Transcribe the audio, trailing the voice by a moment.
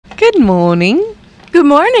Good morning. Good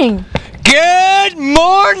morning. Good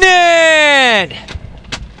morning!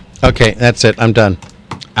 Okay, that's it. I'm done.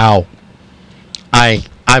 Ow.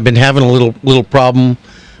 I've been having a little problem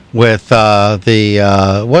with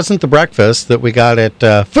the wasn't the breakfast that we got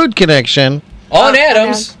at Food Connection. On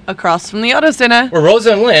Adams, Across from the Auto Center. where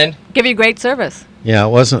Rosa and Lynn. Give you great service. Yeah, it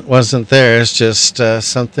wasn't there. It's just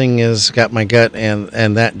something has got my gut, and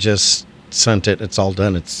that just sent it. It's all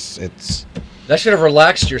done. It's That should have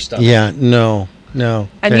relaxed your stomach. yeah. No. And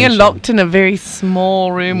tension. you're locked in a very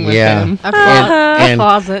small room with Yeah. him. And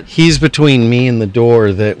Closet. he's between me and the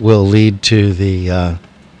door that will lead to the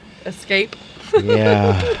Escape.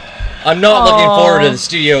 yeah. I'm not looking forward to the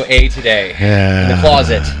Studio A today. Yeah. In the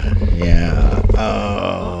closet. Yeah.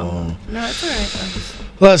 Oh. No, it's all right.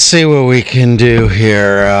 Let's see what we can do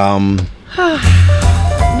here. No.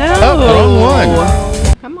 Oh, wrong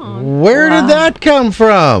one. Come on. Where Wow. did that come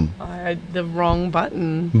from? I had the wrong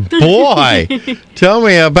button. Boy, tell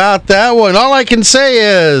me about that one. All I can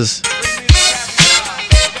say is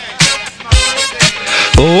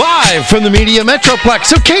live from the Media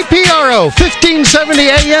Metroplex of KPRO 1570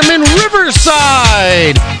 AM in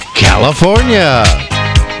Riverside, California.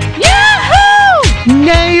 Yahoo!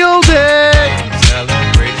 Nailed it!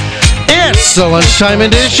 It's the lunchtime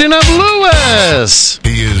edition of Lewis.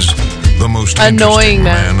 He is the most Annoying interesting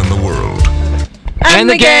man. man in the world. And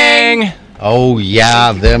the gang! Oh,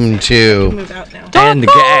 yeah, them too. Move out now. And the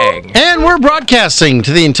gang. And we're broadcasting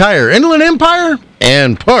to the entire Inland Empire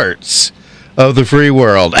and parts of the free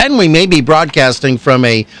world. And we may be broadcasting from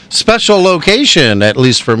a special location, at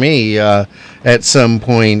least for me, at some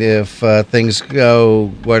point if things go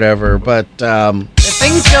whatever. But If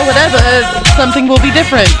things go whatever, something will be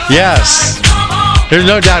different. yes, there's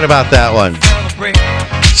no doubt about that one.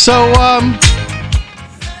 So,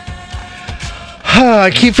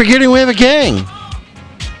 I keep forgetting we have a gang.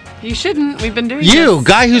 You shouldn't. We've been doing You, this.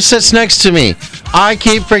 guy who sits next to me, I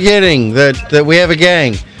keep forgetting that we have a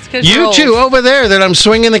gang. 'cause You you're old. two over there that I'm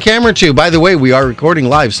swinging the camera to. By the way, we are recording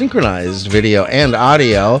live, synchronized video and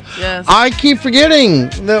audio. Yes. I keep forgetting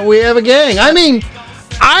that we have a gang. I mean,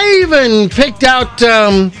 I even picked out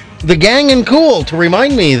the gang and cool to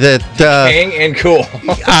remind me that Gang and cool.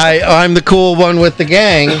 I'm the cool one with the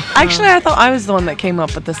gang. Actually, I thought I was the one that came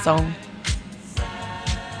up with this song.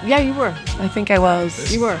 Yeah, you were. I think I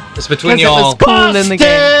was. You were. It's between Because it was y'all. cool in the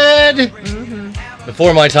game. Busted!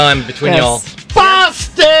 Before my time, between Yes. y'all.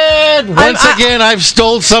 Busted! Once again, I've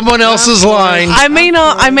stole someone else's line. I may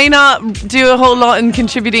not do a whole lot in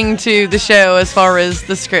contributing to the show as far as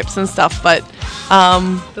the scripts and stuff, but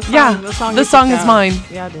the song is mine.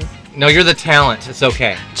 Yeah, it is. No, you're the talent. It's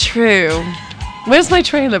okay. True. Where's my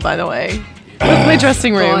trailer, by the way? Where's my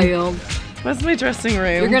dressing room? Spoiled. Where's my dressing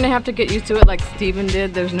room? You're gonna have to get used to it like Steven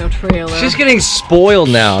did. There's no trailer. She's getting spoiled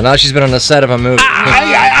now. Now she's been on the set of a movie.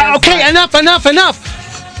 Okay, enough.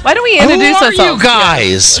 Why don't we Who introduce are ourselves? you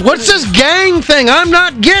guys? What's this gang thing? I'm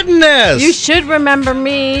not getting this. You should remember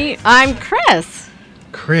me. I'm Chris.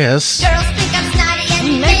 Chris. Girls think I'm snotty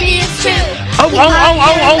and maybe it's true.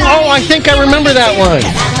 Oh, I think I remember that one.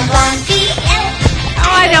 I'm a blonde BL. Oh,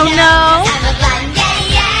 I don't know. I'm a blonde,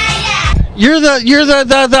 yeah. You're the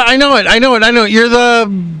I know it. You're the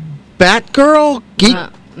Batgirl? Geek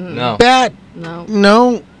No. Bat? No.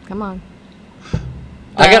 No. Come on.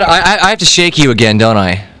 I have to shake you again, don't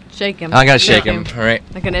I? Shake him. I gotta shake him. All right.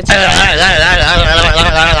 Like an itch. Let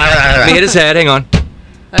me hit his head. Hang on.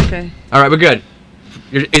 Okay. All right, we're good.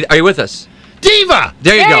 Are you with us? Diva!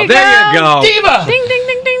 There you go. There you go. Diva! Ding, ding,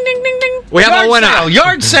 ding, ding, ding, ding, ding. We have a winner.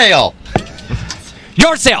 Yard sale.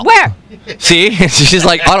 Yard sale. Where? See, she's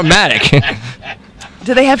like automatic.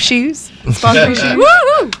 Do they have shoes? Sponsory shoes?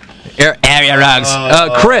 Woohoo! Area rugs.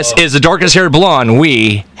 Chris is the darkest haired blonde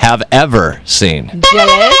we have ever seen.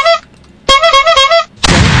 Jealous?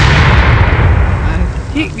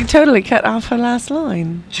 You totally cut off her last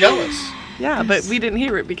line. Jealous. Yeah, but we didn't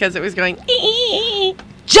hear it because it was going.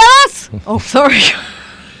 Jealous? Oh, sorry.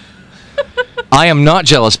 I am not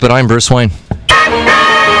jealous, but I'm Bruce Wayne.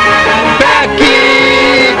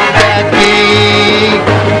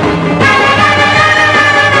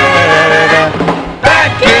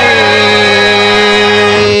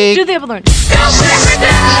 Do the other one.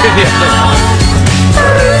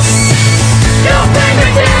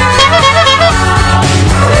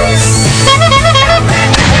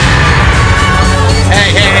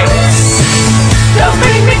 Don't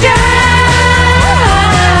bring me down.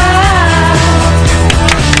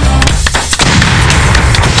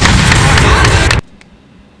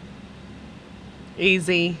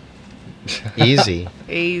 Easy. Easy.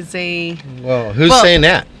 Easy. Well, who's Well- saying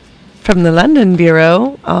that? from the London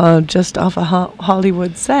Bureau, just off a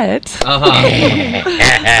Hollywood set.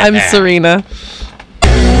 I'm Serena.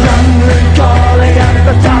 Calling at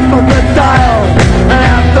the top of the dial, and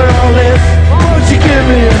after all this, won't you give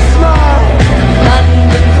me a smile?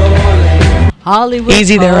 London calling. Hollywood.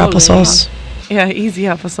 Easy there, calling. applesauce. Yeah, easy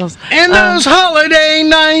applesauce. And those holiday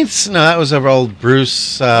nights. No, that was our old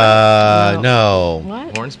Bruce. No.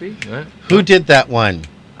 What? Hornsby? What? Who did that one?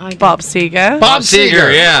 Bob Seger. Bob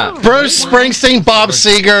Seger. yeah. Bruce Springsteen, Bob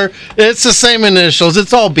Seger. It's the same initials.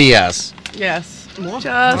 It's all BS. Yes.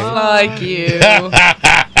 Just like you,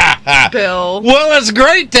 Bill. Well, it's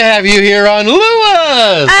great to have you here on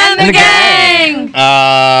Lewis. And the gang.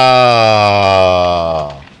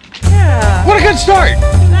 Yeah. What a good start.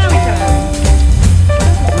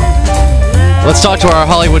 Let's talk to our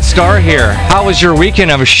Hollywood star here. How was your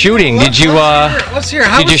weekend of shooting? Did you Let's hear.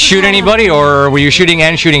 How did you shoot anybody, or were you shooting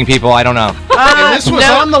and shooting people? I don't know. And this was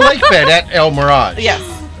on the lake bed at El Mirage. Yes.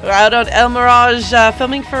 We're out on El Mirage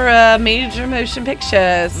filming for a major motion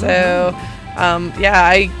picture. So,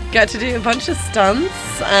 I got to do a bunch of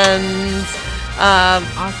stunts and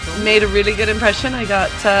made a really good impression.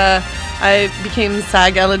 I became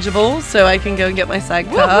SAG eligible, so I can go and get my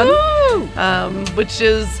SAG card, which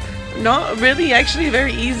is not really actually a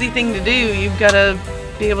very easy thing to do. You've got to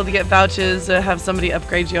be able to get vouchers or have somebody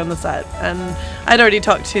upgrade you on the set. And I'd already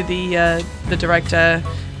talked to the director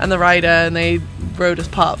and the writer, and they wrote a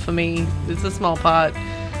part for me. It's a small part.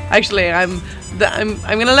 Actually, I'm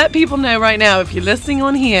gonna let people know right now, if you're listening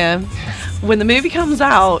on here, when the movie comes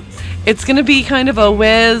out, it's gonna be kind of a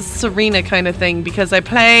Where's Serena kind of thing, because I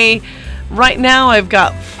play. Right now, I've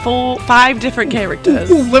got 5 different characters.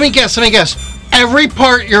 Ooh, let me guess. Every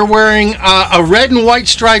part you're wearing a red and white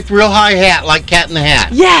striped real high hat like Cat in the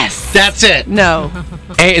Hat. Yes. That's it. No.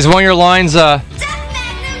 Hey, is one of your lines?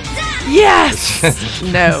 Yes.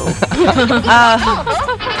 No.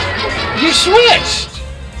 You switched.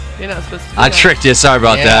 You're not supposed to. I tricked you. Sorry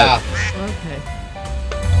about that.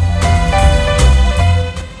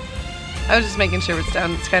 I was just making sure it's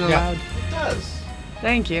down. It's kind of loud. It does.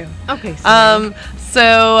 Thank you. Okay.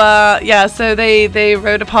 So they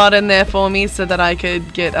wrote a part in there for me so that I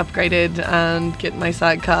could get upgraded and get my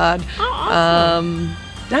SAG card. Awesome.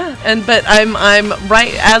 But I'm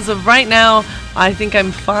right as of right now. I think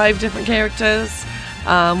I'm 5 different characters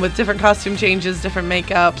with different costume changes, different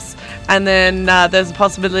makeups, and then there's a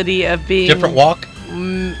possibility of being Different walk.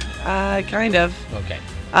 Kind of. Okay.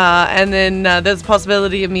 And then there's a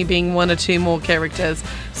possibility of me being 1 or 2 more characters.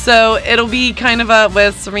 So it'll be kind of a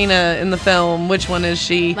Where's Serena in the film? Which one is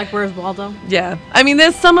she? Like Where's Waldo? Yeah. I mean,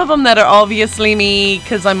 there's some of them that are obviously me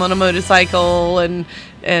because I'm on a motorcycle and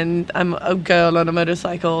I'm a girl on a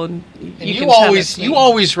motorcycle. And you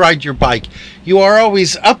always ride your bike. You are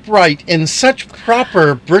always upright in such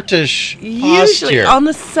proper British usually posture. on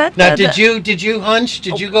the set. Now, did you hunch?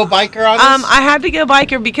 Did you go biker on this? I had to go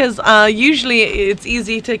biker because usually it's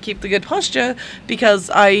easy to keep the good posture because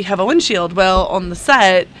I have a windshield. Well, on the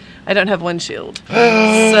set, I don't have a windshield.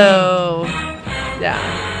 So,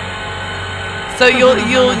 yeah. So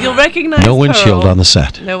you'll recognize No windshield Pearl. on the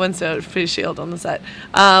set. No windshield on the set,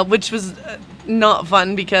 which was not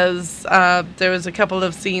fun because there was a couple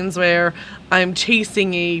of scenes where I'm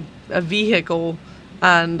chasing a vehicle,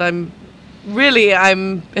 and I'm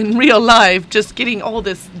in real life just getting all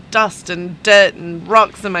this dust and dirt and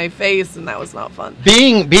rocks in my face, and that was not fun.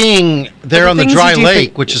 Being there on the things dry you do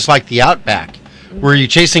lake, which is like the outback, were you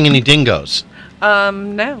chasing any dingoes?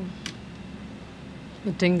 No.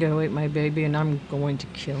 The dingo ate my baby, and I'm going to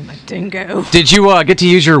kill my dingo. Did you get to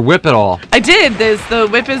use your whip at all? I did. There's the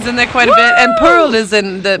whip is in there quite a bit, and Pearl is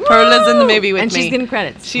in the movie with and me. she's getting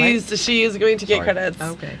credits. She is going to get credits.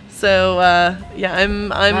 Okay. So I'm.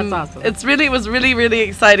 That's awesome. It was really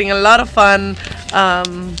exciting. A lot of fun.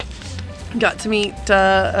 Got to meet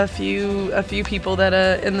a few people that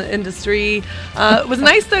are in the industry. It was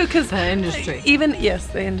nice though because The industry.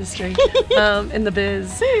 the industry in the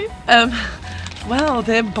biz. Well,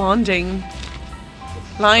 they're bonding.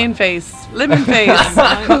 Lion face, lemon face,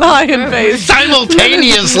 lion face.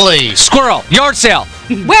 Simultaneously. Squirrel, yard sale.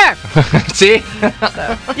 Where? See?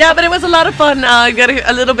 Yeah, but it was a lot of fun. I've got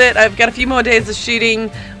I've got a few more days of shooting,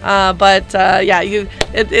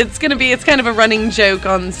 it's kind of a running joke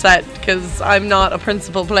on set because I'm not a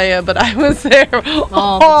principal player, but I was there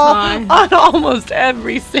All the time. on almost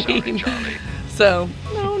every scene. So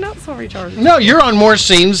no, not sorry, Charlie. No, you're on more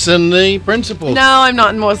scenes than the principal. No, I'm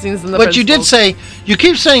not in more scenes than the. But you did principals. say you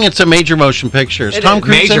keep saying it's a major motion picture. Is It Tom is.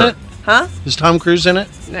 Cruise in Major. it? Huh? Is Tom Cruise in it?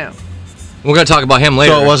 No, We're going to talk about him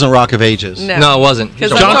later. So it wasn't Rock of Ages. no, No, it wasn't.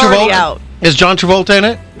 because John I'm already Travolta? out. Is John Travolta in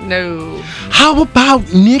it? No, How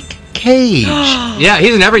about Nick Cage. Yeah,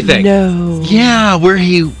 he's in everything. No. Yeah, where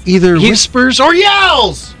he either whispers or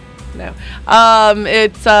yells. No.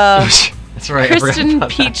 It's That's right. I forgot Kristen about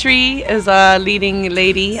that. Petrie is a leading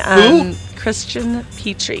lady. Kristen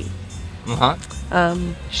Petrie. Uh-huh.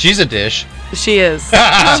 She's a dish. She is.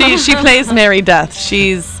 she plays Mary Death.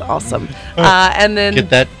 She's awesome. And then Get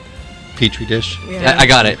that Petri dish? I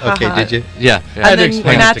got it. Okay, Uh-huh. did you? Yeah. I had and to then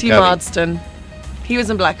explain it to Matthew Cubby. Marsden. He was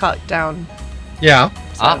in Black Hawk Down. Yeah.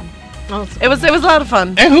 Ah. It was a lot of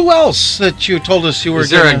fun. And who else that you told us you were Is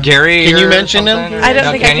there a gonna- Gary? Can you or mention him? something? I don't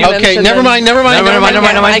No, think I can can you? Okay, mention never them.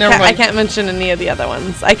 mind. I can't mention any of the other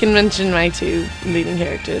ones. I can mention my two leading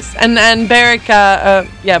characters. And Barrick,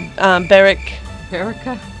 Barrick.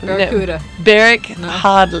 Barracuda. Barracuda. Barrick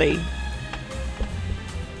Hardley.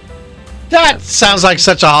 That sounds like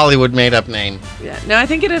such a Hollywood made-up name. Yeah, no, I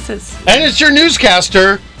think it is his. And it's your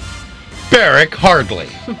newscaster, Barrick Hardley.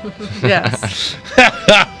 Yes.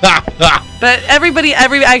 But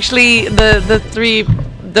actually the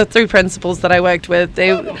three principals that I worked with,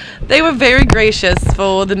 they were very gracious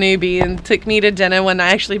for the newbie and took me to dinner I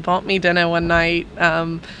actually bought me dinner one night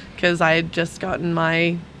because I had just gotten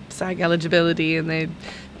my SAG eligibility and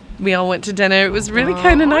we all went to dinner. It was really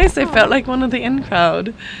kind of nice. I felt like one of the in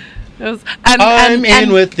crowd. It was, I'm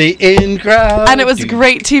in with the in crowd. and it was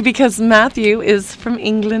great too because Matthew is from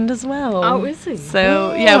England as well. Oh, is he?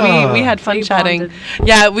 So yeah, we had fun You chatting. bonded.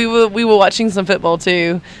 Yeah, we were watching some football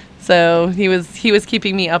too. So he was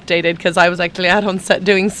keeping me updated because I was actually out on set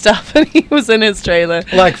doing stuff and he was in his trailer.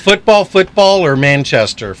 Like football, or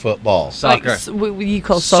Manchester football. Soccer. Like, you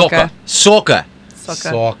call soccer. Soccer.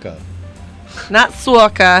 Soccer. Not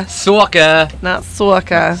soccer. Soccer. Not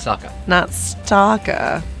soccer. Soccer. Not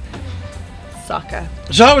stalker. Soccer.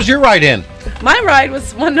 So how was your ride in? My ride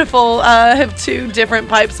was wonderful. I have two different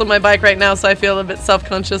pipes on my bike right now, so I feel a bit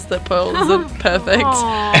self-conscious that Pearl isn't perfect.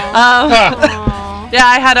 Yeah,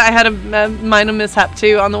 I had a minor mishap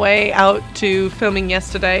too on the way out to filming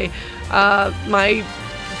yesterday. My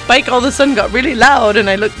bike all of a sudden got really loud, and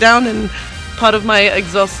I looked down, and part of my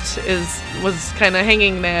exhaust was kind of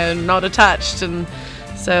hanging there, and not attached, and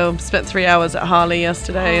so spent 3 hours at Harley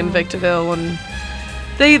yesterday in Victorville, and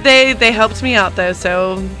they helped me out though.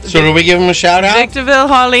 So do we give him a shout out? Victorville,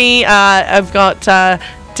 Harley. I've got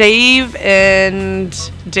Dave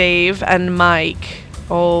and Mike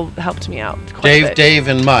all helped me out. Quite a bit. Dave,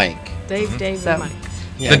 and Mike. Dave, So- and Mike.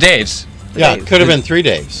 Yeah. The Daves. Yeah, Daves. could have been 3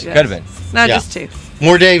 Daves. Yes. Could have been. No, Yeah. just two.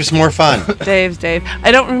 More Daves, more fun. Dave.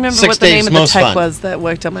 I don't remember 6 what the name Daves, of the most tech fun. was that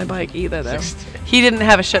worked on my bike either, though. He didn't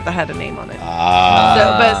have a shit that had a name on it. Ah. So,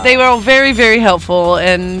 but they were all very, very helpful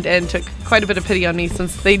and took quite a bit of pity on me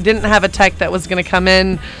since they didn't have a tech that was going to come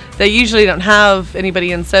in. They usually don't have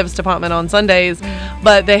anybody in service department on Sundays,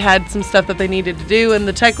 but they had some stuff that they needed to do, and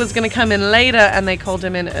the tech was going to come in later, and they called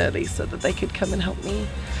him in early so that they could come and help me.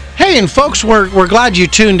 Hey, and folks, we're glad you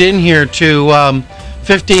tuned in here to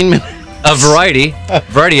 15 minutes. A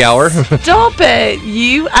variety hour. Stop it!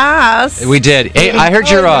 You asked. We did. Hey, I heard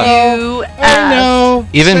your You I asked. know.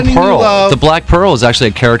 even Sending you Pearl, love. the Black Pearl, is actually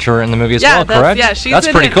a character in the movie as well. Correct? Yeah, she's that's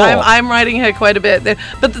in pretty it. cool. I'm riding her quite a bit.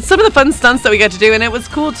 But some of the fun stunts that we got to do, and it was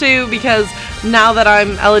cool too because now that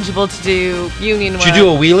I'm eligible to do union work. Did you do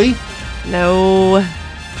a wheelie? No.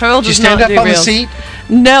 Pearl Did you does stand not up do on the reels. seat?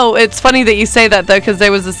 No, it's funny that you say that though, because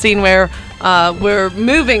there was a scene where we're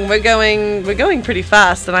moving, we're going pretty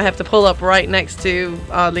fast, and I have to pull up right next to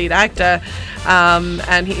our lead actor,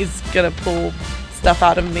 and he's gonna pull stuff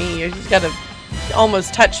out of me. He's gonna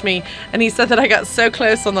almost touch me, and he said that I got so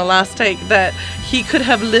close on the last take that he could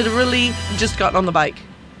have literally just gotten on the bike.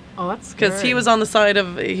 Oh, that's Because he was on the side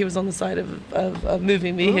of a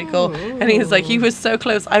moving vehicle, and he's like, he was so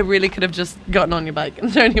close. I really could have just gotten on your bike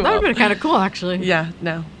and thrown you That would off. have been kind of cool, actually. Yeah,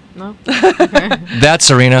 no. No? That's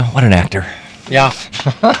Serena. What an actor. Yeah.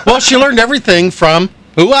 Well, she learned everything from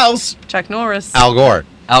who else? Chuck Norris. Al Gore.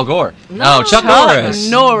 Al Gore. No. Oh, Chuck Norris.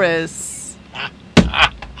 Norris.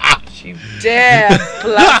 You dare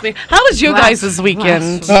blast me. How was your Blast- guys'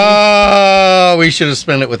 weekend? blast. We should have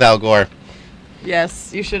spent it with Al Gore.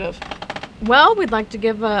 Yes, you should have. Well, we'd like to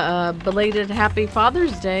give a belated Happy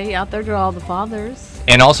Father's Day out there to all the fathers,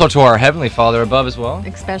 And also to our Heavenly Father above as well.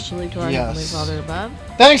 especially to our Yes. Heavenly Father above.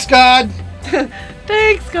 Thanks, God.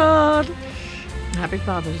 Thanks, God. Happy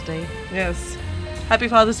Father's Day. Yes. Happy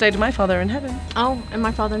Father's Day to my father in heaven. Oh, and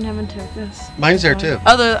my Father in heaven too. Yes. Mine's there too.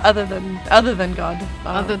 Other than God.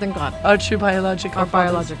 Other than God. Our true biological Our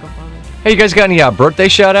fathers. biological father. Hey, you guys got any birthday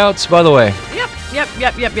shout outs, by the way? Yep.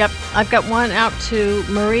 I've got one out to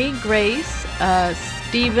Marie Grace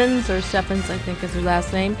Stevens, or Stephens, I think is her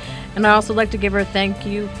last name. And I also like to give her a thank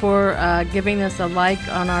you for giving us a like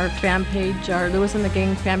on our fan page, our Lewis and the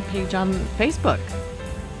Gang fan page on Facebook.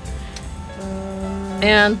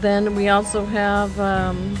 And then we also have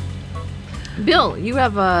Bill. You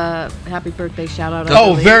have a happy birthday shout out.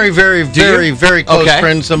 Oh, very close Okay.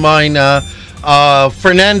 friends of mine.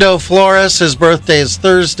 Fernando Flores, his birthday is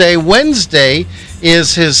Thursday. Wednesday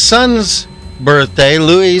is his son's birthday,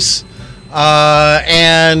 Luis.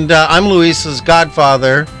 And I'm Luis's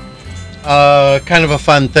godfather. Kind of a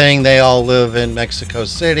fun thing. They all live in Mexico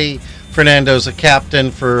City. Fernando's a captain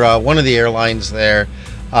for one of the airlines there.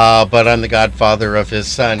 But I'm the godfather of his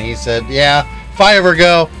son. He said, yeah, if I ever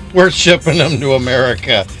go, we're shipping him to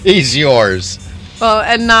America. He's yours. Well,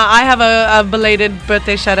 and I have a belated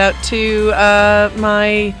birthday shout out to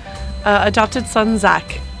my adopted son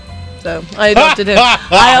Zach. So I adopted him.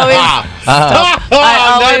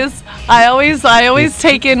 I always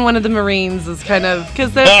take in one of the Marines as kind of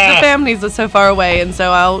because the families are so far away, and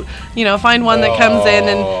so I'll find one that comes in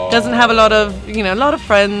and doesn't have a lot of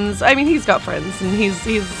friends. I mean, he's got friends, and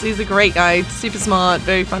he's a great guy, super smart,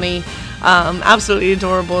 very funny, absolutely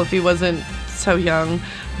adorable if he wasn't so young,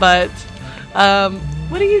 but.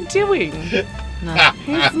 What are you doing?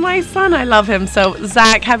 He's my son. I love him. So,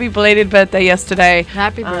 Zach, happy belated birthday yesterday.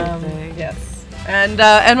 Happy birthday. Yes. And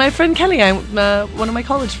my friend Kelly, I'm one of my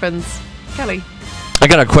college friends. Kelly. I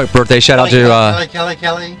got a quick birthday shout out to Kelly.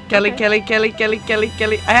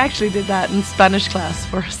 I actually did that in Spanish class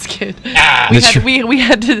for us kid. That's We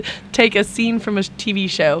had to take a scene from a TV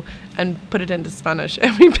show and put it into Spanish,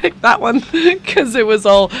 and we picked that one because it was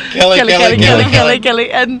all Kelly,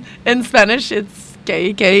 and in Spanish it's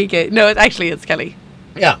gay. No, it's Kelly.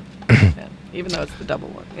 Yeah. Even though it's the double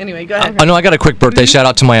one. Anyway, go ahead. I know I got a quick birthday shout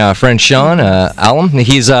out to my friend Sean Alum.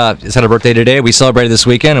 He's had a birthday today. We celebrated this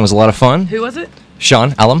weekend. It was a lot of fun. Who was it?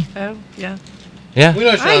 Sean Alum. Oh, yeah. Yeah. We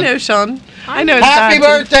know Sean. I know Sean. I know his Happy dad, too.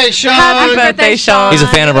 birthday, Sean. Happy birthday, Sean. He's a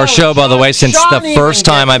fan of our show, by the way, since Sean the first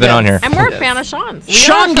even time gets I've been that. on here. And we're a fan of Sean's.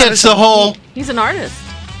 Sean gets the whole. He's an artist.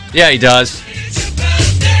 Yeah, he does.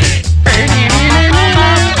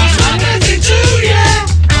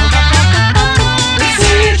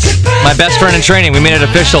 My best friend in training. We made it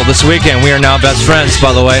official this weekend. We are now best friends,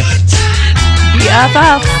 by the way.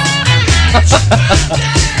 BFF.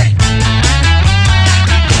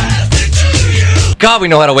 God, we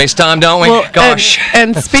know how to waste time, don't we? Gosh.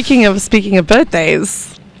 And speaking of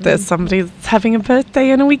birthdays, there's somebody that's having a birthday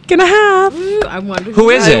in a week and a half. Ooh, I wonder Who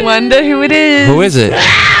is I it? wonder who it is. Who is it?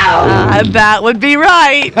 That would be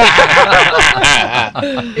right.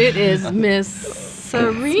 It is Miss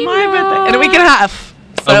Serena. My birthday in a week and a half.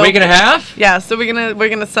 A week and a half? Yeah, so we're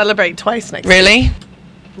gonna celebrate twice next. Really?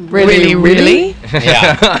 Really?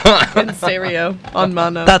 Yeah. In stereo on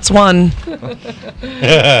mono. That's one.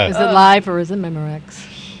 Is it live or is it Memorex?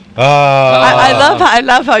 I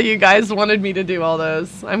love how you guys wanted me to do all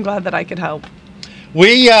those. I'm glad that I could help.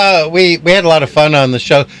 We had a lot of fun on the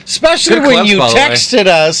show, especially Good when clips, you by the way. texted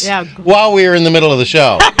us Yeah. while we were in the middle of the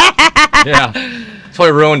show. Yeah. That's why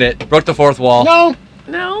we ruined it. Broke the fourth wall.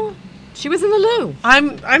 No, She was in the loo.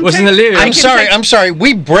 I'm Was in the loo. I'm sorry.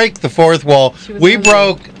 We break the fourth wall. She was We in the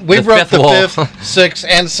broke the fifth wall. fifth, sixth,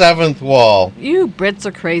 and seventh wall. You Brits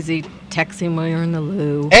are crazy texting while you're in the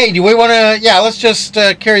loo. Hey, do we want to? Yeah, let's just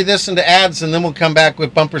carry this into ads, and then we'll come back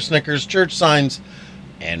with bumper stickers, church signs,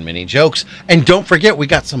 and mini jokes. And don't forget, we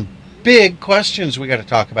got some big questions we got to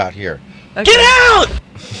talk about here. Okay. Get out!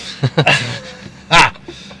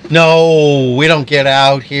 No, we don't get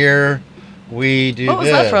out here. We do What was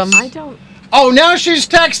this. that from? I don't. Oh, now she's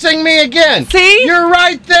texting me again. See? You're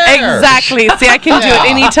right there. Exactly. See, I can do it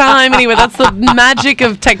anytime, anyway. That's the magic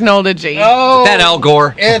of technology. Oh, That Al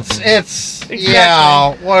Gore. It's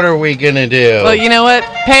yeah. What are we gonna do? Well, you know what?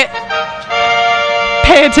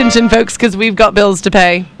 Pay attention, folks, because we've got bills to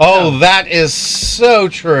pay. Oh, that is so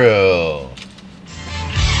true.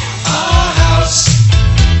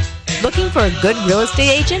 Looking for a good real estate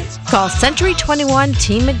agent? Call Century 21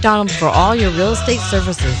 Team McDonald for all your real estate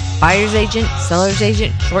services. Buyer's agent, seller's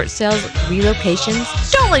agent, short sales, relocations.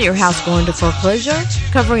 Don't let your house go into foreclosure.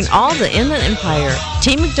 Covering all the Inland Empire,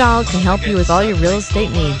 Team McDonald can help you with all your real estate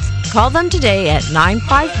needs. Call them today at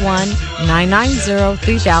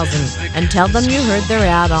 951-990-3000 and tell them you heard their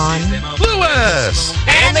ad on Lewis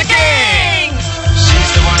And the gang!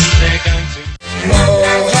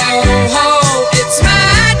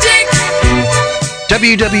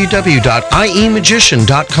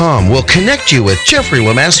 www.iemagician.com will connect you with Jeffrey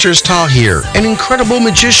Lemasters Tahir, an incredible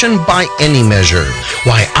magician by any measure.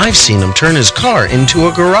 Why, I've seen him turn his car into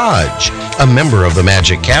a garage. A member of the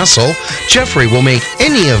Magic Castle, Jeffrey will make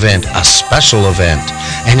any event a special event.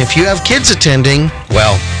 And if you have kids attending,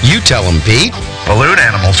 well, you tell them, Pete. Balloon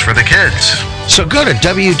animals for the kids. So go to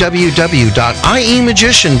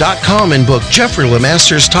www.iemagician.com and book Jeffrey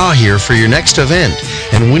Lemasters Tahir for your next event.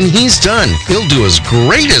 And when he's done, he'll do his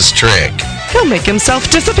greatest trick. He'll make himself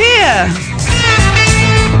disappear.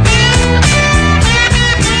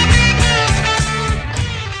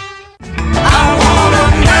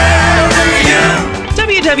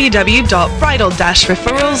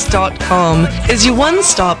 www.bridal-referrals.com is your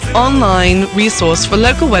one-stop online resource for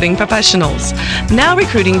local wedding professionals, now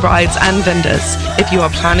recruiting brides and vendors. If you are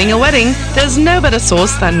planning a wedding, there's no better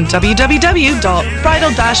source than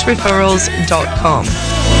www.bridal-referrals.com.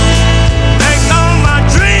 Make all my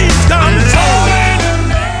dreams come true.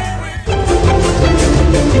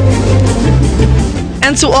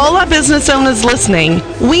 And to all our business owners listening,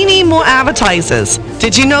 we need more advertisers.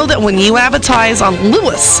 Did you know that when you advertise on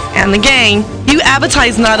Lewis and the Gang, you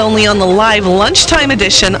advertise not only on the live lunchtime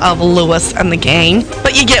edition of Lewis and the Gang,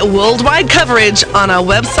 but you get worldwide coverage on our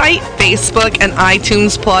website, Facebook, and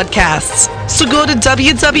iTunes podcasts. So go to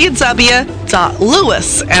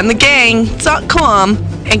www.lewisandthegang.com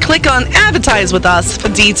and click on Advertise with Us for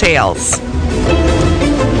details.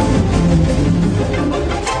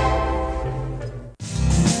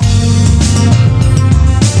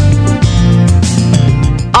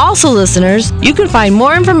 Also, listeners, you can find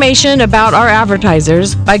more information about our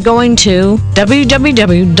advertisers by going to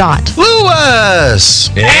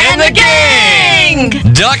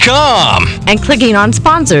Lewisandthegang.com and clicking on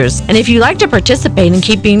sponsors. And if you'd like to participate in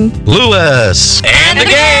keeping Lewis and the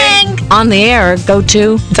gang on the air, go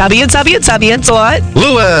to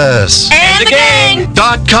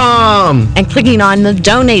www.lewisandthegang.com and clicking on the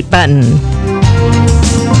donate button.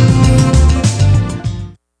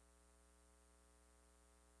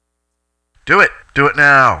 Do it. Do it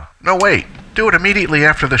now. No, wait. Do it immediately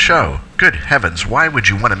after the show. Good heavens, why would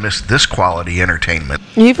you want to miss this quality entertainment?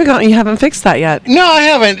 You forgot you haven't fixed that yet. No, I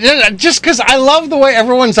haven't. Just because I love the way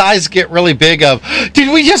everyone's eyes get really big of,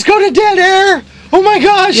 did we just go to dead air? Oh my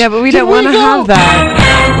gosh. Yeah, but we don't want to have that.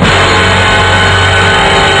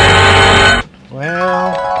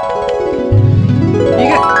 Well,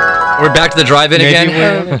 We're back to the drive-in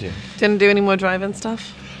again. Didn't do any more drive-in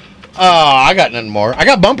stuff? I got nothing more. I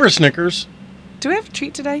got bumper Snickers. Do we have a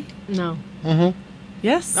treat today? No. Mm-hmm.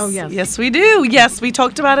 Yes. Oh, yes. Yes, we do. Yes, we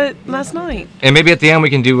talked about it last night. And maybe at the end we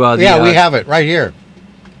can do the... Yeah, we have it right here.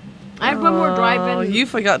 I had one more Oh, drive-in. you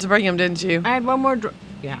forgot to bring him, didn't you? I had one more.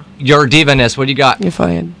 Yeah. Your diva-ness. What do you got? You're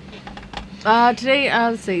fine. Today,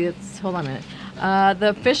 let's see. Hold on a minute. The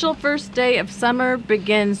official first day of summer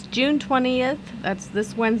begins June 20th. That's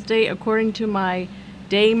this Wednesday, according to my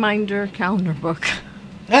Dayminder calendar book.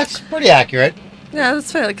 That's pretty accurate. Yeah,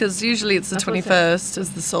 that's fair, because usually it's the That's what it 21st is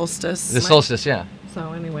the solstice. The solstice, yeah.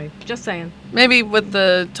 So anyway, just saying. Maybe with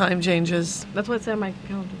the time changes. That's what it said on my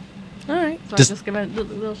calendar. All right. So Just- I just give it a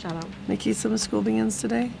little shout out. Nikki, some school begins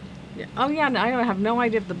today? Yeah. Oh yeah, no, I have no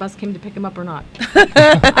idea if the bus came to pick him up or not.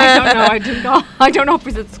 I don't know. I didn't go. I don't know if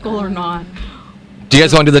he's at school or not. Do you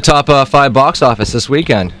guys want to do the top 5 box office this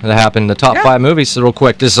weekend? That happened. The top 5 movies. So real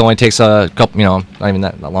quick. This only takes a couple. Not even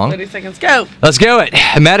that long. 30 seconds. Go. Let's go it.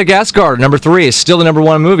 Madagascar, number 3, is still the number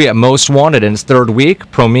 1 movie at Most Wanted in its 3rd week.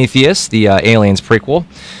 Prometheus, the Aliens prequel.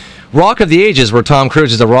 Rock of the Ages, where Tom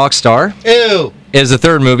Cruise is a rock star, Ew. is the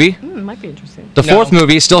 3rd movie. Might be interesting. The 4th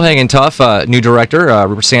movie, still hanging tough. New director,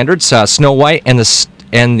 Rupert Sanders, Snow White and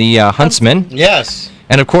the Huntsman. Yes.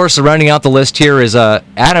 And of course, rounding out the list here is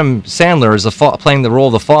Adam Sandler is playing the role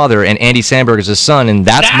of the father, and Andy Samberg is his son, and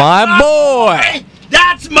that's my boy.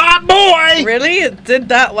 That's my boy. Really? It did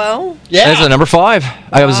that well? Yeah. That's the number 5.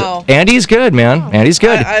 Wow. Andy's good, man. Andy's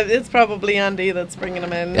good. It's probably Andy that's bringing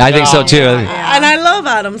him in. I think so too. And I love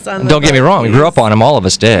Adam Sandler. Don't get me but wrong, we grew up on him. All of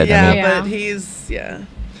us did. Yeah, I mean, Yeah. but he's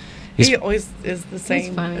He's- he always is the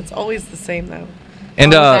same. funny. It's always the same though.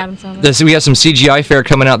 and Adam Sandler. we have some CGI fare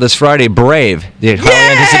coming out this Friday. Brave, the highly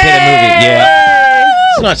anticipated movie. Yeah,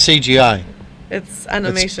 It's not CGI. It's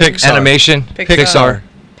animation. Pixar. animation, Pixar.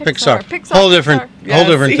 Pixar. Pixar. Whole different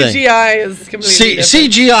thing. CGI is completely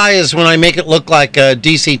different. CGI is when I make it look like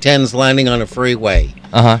DC-10's landing on a freeway.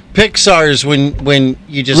 Pixar is when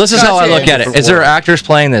you just. This is how I cut look at it. different Is there world. actors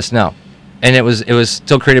playing this? No. And it was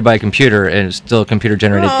still created by a computer, and it's still a computer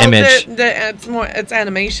generated No, image. it's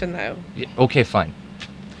animation though. Yeah, okay, fine.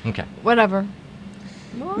 Okay. Whatever.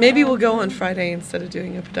 Maybe we'll go on Friday instead of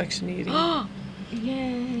doing a production meeting.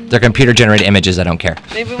 Yay. They're computer-generated images. I don't care.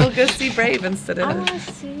 Maybe we'll go see Brave instead of. I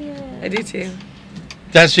see it. I do too.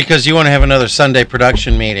 That's because you want to have another Sunday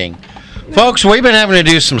production meeting. Folks, we've been having to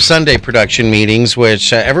do some Sunday production meetings,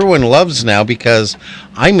 which everyone loves now because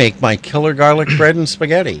I make my killer garlic bread and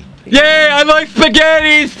spaghetti. Yay! I like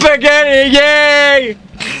spaghetti! Spaghetti! Yay!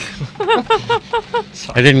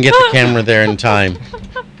 I didn't get the camera there in time.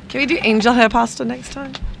 Can we do angel hair pasta next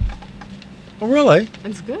time? Oh, really?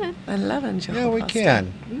 It's good. I love angel Yeah, hair we pasta.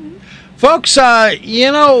 can. Folks,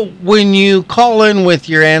 when you call in with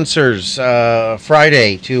your answers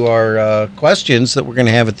Friday to our questions that we're going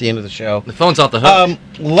to have at the end of the show, The phone's off the hook.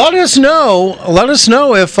 let us know. Let us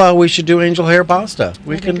know if we should do angel hair pasta.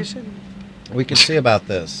 We can see about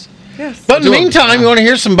this. Yes. But in the meantime, you want to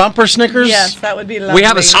hear some bumper Snickers? Yes, that would be lovely. We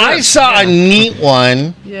have a script. I saw a neat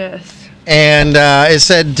one, Yes. and it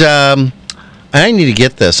said, I need to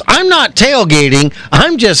get this. I'm not tailgating.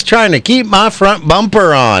 I'm just trying to keep my front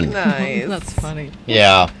bumper on. Nice. That's funny.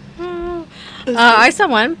 Yeah. I saw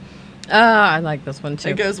one. I like this one too.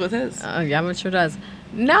 It goes with his. Yeah, it sure does.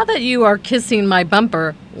 Now that you are kissing my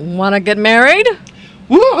bumper, want to get married?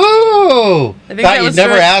 Woohoo! I think Thought that you'd was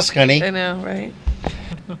never for- ask, honey. I know, right?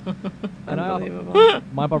 Unbelievable.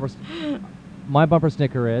 My bumper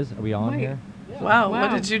snicker is. Are we on here? Wow, what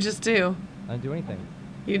Wow. did you just do? I didn't do anything.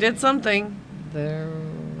 You did something. There.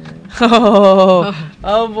 Oh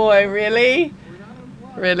boy, really?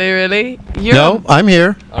 Really? No, I'm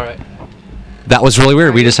here. All right. That was really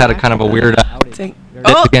weird. We just had a kind of a weird.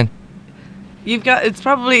 Oh, Again. you've got. It's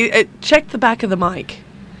probably. Check the back of the mic.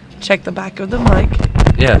 Check the back of the mic.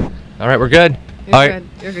 Yeah. All right, we're good. You're All right.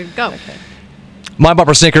 good. You're good. Go. My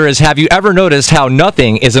bumper snicker is: have you ever noticed how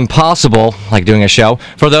nothing is impossible, like doing a show,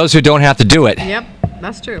 for those who don't have to do it? Yep,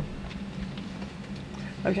 that's true.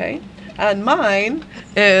 Okay. And mine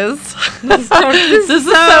is. This is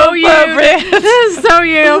so you. appropriate. This is so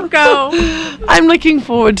you. Go. I'm looking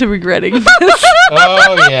forward to regretting this.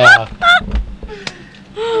 Oh, yeah.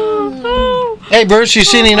 Hey, Bruce, you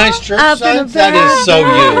see any nice church signs? That is so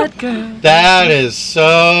you. That is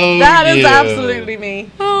so That is you. absolutely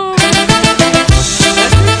me.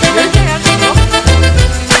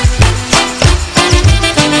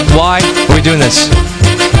 Why are we doing this?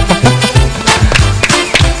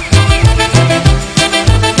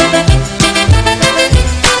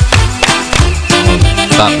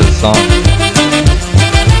 Stop this song.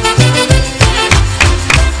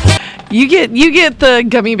 You get the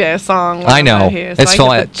gummy bear song. I know. Here, so It's I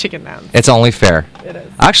fine. get the chicken dance. It's only fair. It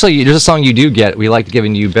is. Actually, there's a song you do get. We like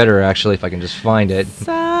giving you better, actually, if I can just find it.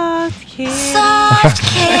 Soft kitty. Soft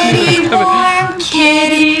kitty, warm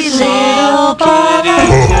kitty, little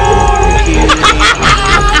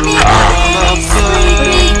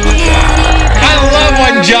I love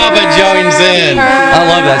when Java joins in. I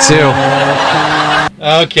love that too.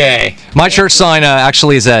 Okay. My church sign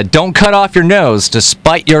actually is "Don't cut off your nose to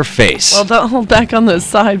spite your face." Well, don't hold back on those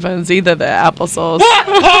sideburns either. The applesauce.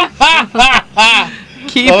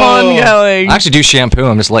 Keep on going. I actually do shampoo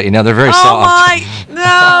them, just to let you know. They're very Oh soft. my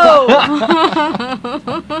no!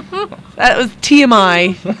 That was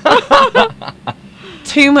TMI.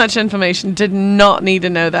 Too much information. Did not need to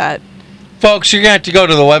know that. Folks, you're going to have to go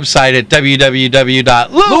to the website at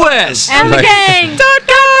www.lewis And the gang.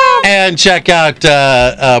 and check out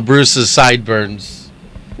Bruce's sideburns.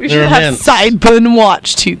 We They're should have immense. Sideburn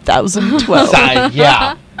Watch 2012.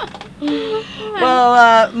 Yeah.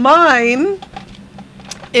 Well, mine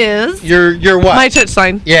is You're what? my church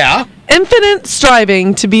sign. Yeah. Infinite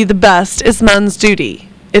striving to be the best is man's duty.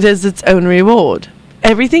 It is its own reward.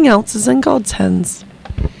 Everything else is in God's hands.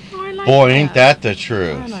 Boy, ain't that the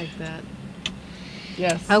truth. I like that.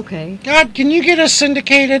 Yes. Okay. God, can you get us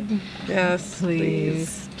syndicated? Yes,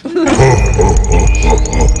 please.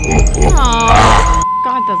 Aw,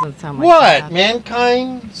 God doesn't sound like What? that.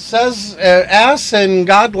 Mankind says ass and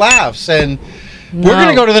God laughs, and we're No. going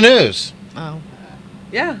to go to the news. Oh.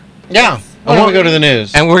 Yeah. Yeah. I want to go to the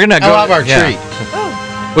news. And we're gonna go. I'll have our yeah. treat.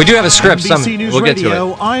 We do have a script. NBC News We'll get to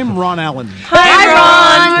Radio, it. I'm Ron Allen.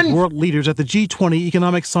 Hi, Ron. World leaders at the G20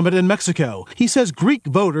 Economic Summit in Mexico. He says Greek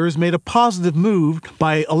voters made a positive move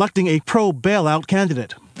by electing a pro-bailout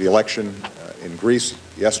candidate. The election in Greece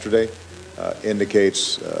yesterday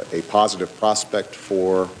indicates a positive prospect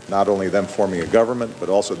for not only them forming a government, but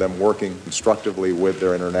also them working constructively with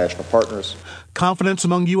their international partners. Confidence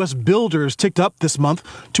among U.S. builders ticked up this month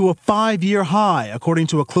to a 5-year high, according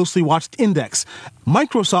to a closely watched index.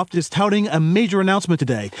 Microsoft is touting a major announcement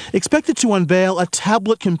today, expected to unveil a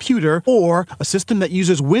tablet computer or a system that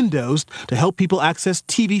uses Windows to help people access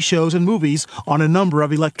TV shows and movies on a number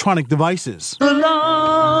of electronic devices. The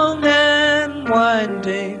long and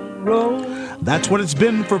winding road. That's what it's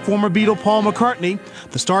been for former Beatle Paul McCartney.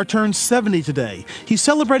 The star turns 70 today. He's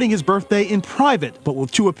celebrating his birthday in private, but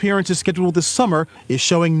with 2 appearances scheduled this summer, is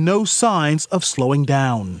showing no signs of slowing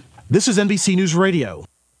down. This is NBC News Radio.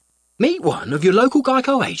 Meet one of your local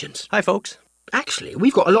Geico agents. Hi, folks. Actually,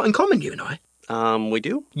 we've got a lot in common, you and I. We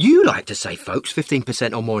do? You like to save folks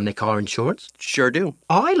 15% or more on their car insurance. Sure do.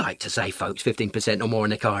 I like to save folks 15% or more on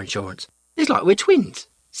their car insurance. It's like we're twins,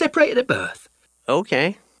 separated at birth.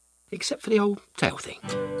 Okay. Except for the old tail thing.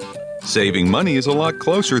 Saving money is a lot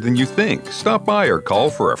closer than you think. Stop by or call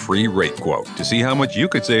for a free rate quote to see how much you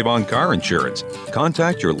could save on car insurance.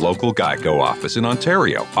 Contact your local Geico office in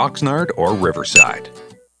Ontario, Oxnard, or Riverside.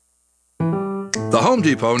 The Home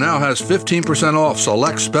Depot now has 15% off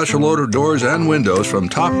select special order doors and windows from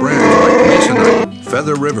top brands like Masonite,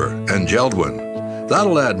 Feather River, and Geldwin.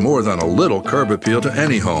 That'll add more than a little curb appeal to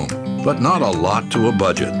any home, but not a lot to a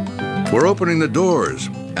budget. We're opening the doors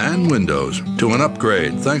and windows to an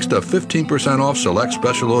upgrade thanks to 15% off select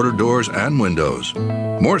special order doors and windows.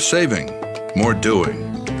 More saving, more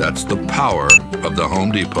doing. That's the power of the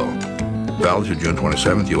Home Depot. Valid through June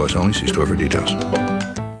 27th, U.S. only. See store for details.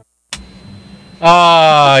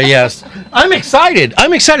 Yes. I'm excited.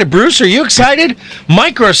 Bruce, are you excited?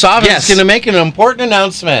 Microsoft is going to make an important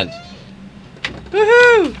announcement.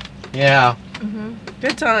 Woohoo! Yeah.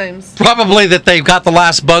 Good times. Probably that they've got the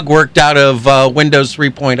last bug worked out of Windows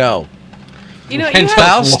 3.0. You know, And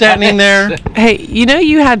Val's standing there. Hey, you know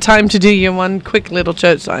you had time to do your one quick little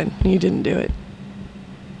church sign. You didn't do it.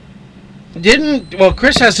 Well,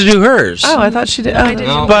 Chris has to do hers. Oh, I thought she did. Oh.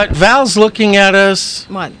 No. But Val's looking at us.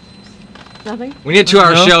 What? Nothing? We need a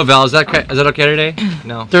 2-hour show, Val. Is that okay today?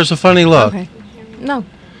 No. There's a funny look. Okay. No.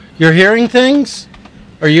 You're hearing things?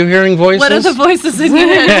 Are you hearing voices? What are the voices in your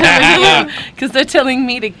head? Because they're telling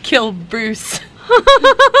me to kill Bruce.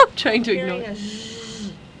 Trying to ignore it.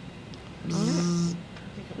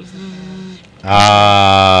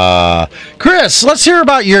 Chris, let's hear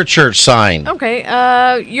about your church sign. Okay.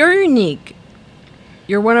 You're unique.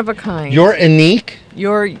 You're one of a kind. You're unique?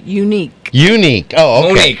 You're unique. Unique.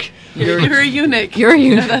 Oh, okay. Monique. You're a eunuch. You're a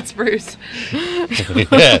eunuch. No, that's Bruce.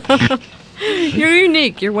 You're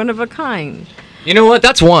unique. You're one of a kind. You know what?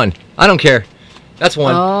 That's one. I don't care. That's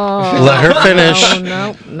one. Oh. Let her finish.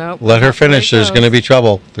 No. Let her finish. There's going to be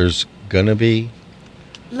trouble. There's going to be.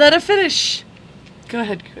 Let her finish. Go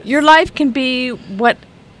ahead, Chris. Your life can be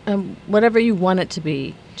whatever you want it to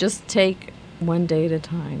be. Just take one day at a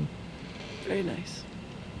time. Very nice.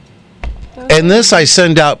 And this I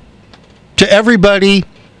send out to everybody,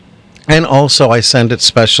 and also I send it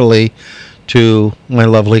specially to my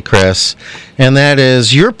lovely Chris, and that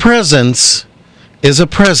is, your presence is a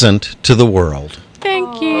present to the world.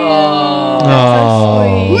 Thank you.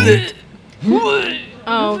 Oh.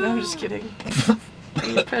 Oh, I'm just kidding.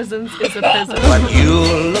 Your presence is a present. But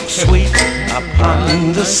you'll look sweet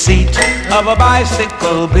upon the seat of a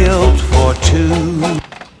bicycle built for two.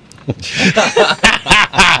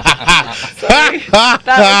 Sorry. That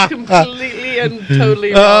was completely and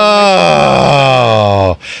totally wrong.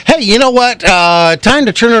 Oh. Hey, you know what? Time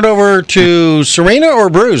to turn it over to Serena or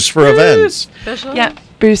Bruce for events. Special? Yeah,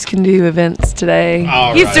 Bruce can do events today.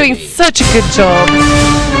 All He's right. doing such a good job.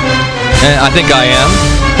 And I think I am.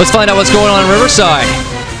 Let's find out what's going on in Riverside.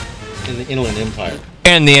 In the Inland Empire.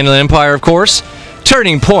 And the Inland Empire, of course.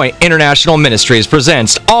 Turning Point International Ministries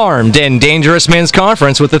presents Armed and Dangerous Men's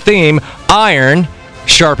Conference with the theme Iron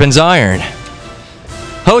Sharpens Iron.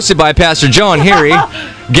 Hosted by Pastor John Heary.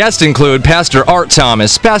 Guests include Pastor Art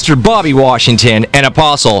Thomas, Pastor Bobby Washington, and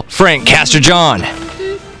Apostle Frank Castor John.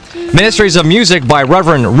 Ministries of Music by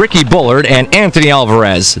Reverend Ricky Bullard and Anthony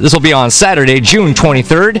Alvarez. This will be on Saturday, June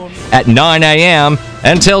 23rd at 9 a.m.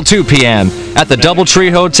 until 2 p.m. at the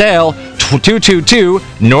Doubletree Hotel, 222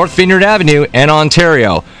 North Vineyard Avenue in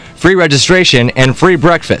Ontario. Free registration and free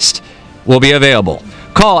breakfast will be available.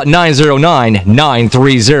 Call at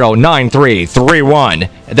 909-930-9331.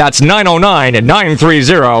 That's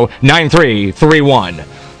 909-930-9331.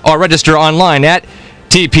 Or register online at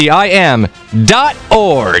tpim.org.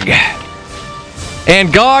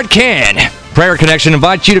 And God Can. Prayer Connection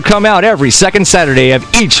invites you to come out every second Saturday of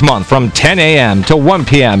each month from 10 a.m. to 1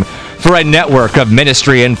 p.m. for a network of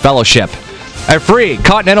ministry and fellowship. A free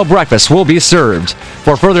continental breakfast will be served.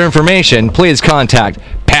 For further information, please contact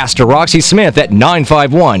Pastor Roxy Smith at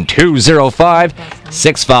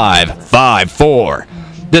 951-205-6554.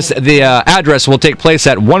 The address will take place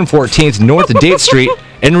at 114th North Date Street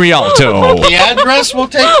in Rialto. The address will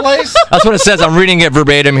take place? That's what it says. I'm reading it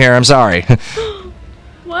verbatim here. I'm sorry.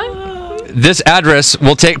 What? This address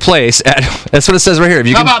will take place at... That's what it says right here. If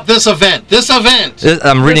you How about this event? This event.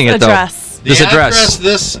 I'm reading it, though. Address. this address.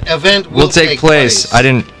 This event will take place. I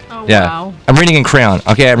didn't. Oh, yeah. wow. I'm reading in Crown.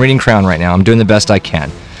 Okay, I'm reading Crown right now. I'm doing the best I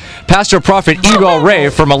can. Pastor Prophet Eagle Ray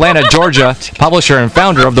from Atlanta, Georgia, publisher and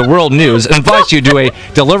founder of the World News, invites you to a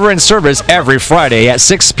deliverance service every Friday at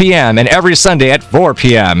 6 p.m. and every Sunday at 4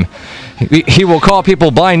 p.m. He will call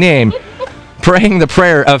people by name, praying the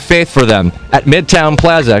prayer of faith for them at Midtown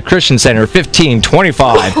Plaza Christian Center,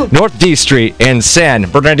 1525 North D Street in San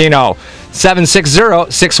Bernardino.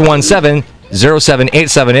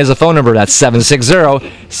 760-617-0787 is a phone number. That's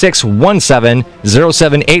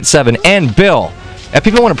 760-617-0787. And Bill, if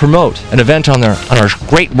people want to promote an event on our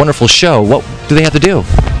great, wonderful show, what do they have to do?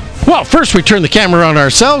 Well, first we turn the camera on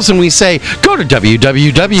ourselves and we say, go to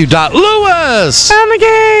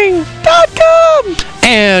www.lewisandthegang.com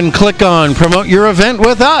and click on Promote Your Event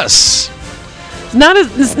with Us.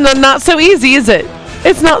 It's not so easy, is it?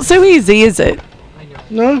 It's not so easy, is it?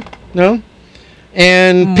 No.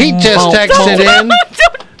 And Pete just texted in.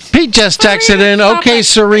 Pete just texted in, okay,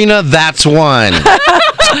 Serena, that's one.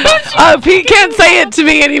 Oh, Pete can't say it to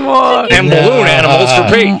me anymore. And balloon animals for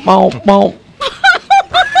Pete. I love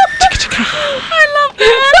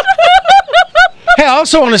that. Hey, I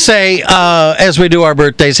also want to say, as we do our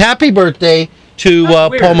birthdays, happy birthday to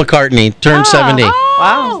Paul McCartney. Turned 70.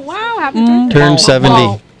 Wow. Happy birthday. Turned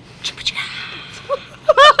 70.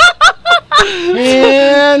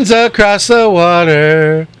 Hands across the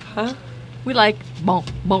water. Huh? We like bonk,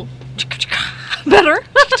 bonk, better.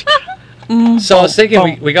 So I was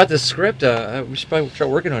thinking we got this script. We should probably start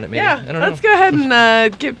working on it, maybe. Yeah, I don't know. let's go ahead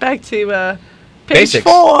and get back to page Basics.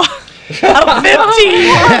 4 of 50. I'm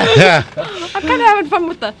kind of having fun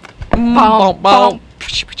with the bonk, bonk.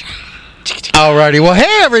 Alrighty, well,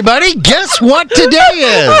 hey everybody, guess what today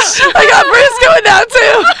is? I got Bruce going down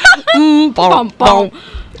too. Bonk, bonk.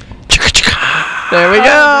 There we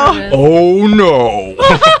go. Oh no.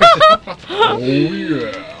 Oh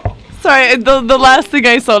yeah. Sorry, the last thing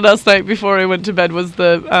I saw last night before I went to bed was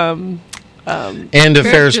the End of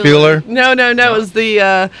Ferris Bueller. No, it was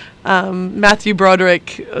the Matthew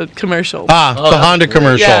Broderick commercial. The Honda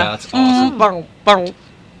commercial. Yeah, that's awesome. Bonk, bonk.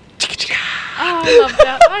 I love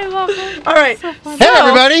that. I love it. All right. So fun. Hey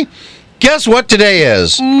everybody, guess what today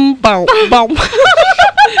is? Bonk, bonk.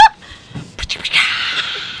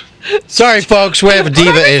 Sorry folks, we have a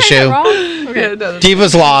diva issue. Okay. No,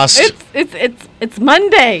 Diva's lost. It's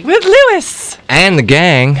Monday with Lewis and the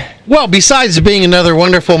gang. Well, besides being another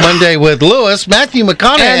wonderful Monday with Lewis, Matthew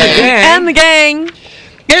McConaughey, and the gang.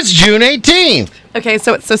 It's June 18th. Okay,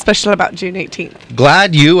 so what's so special about June 18th?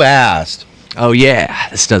 Glad you asked. Oh yeah,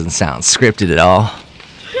 this doesn't sound scripted at all.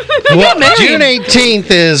 Well, June 18th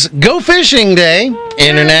is Go Fishing Day,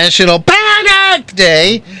 International Panic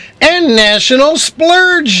Day, and National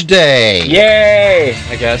Splurge Day. Yay!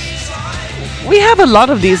 I guess. We have a lot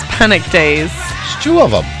of these panic days. There's 2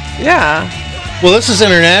 of them. Yeah. Well, this is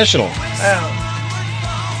international.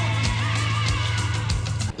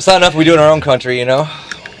 It's not enough we do in our own country, you know?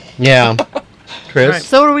 Yeah. Chris? Right,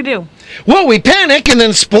 so what do we do? Well, we panic and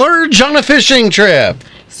then splurge on a fishing trip.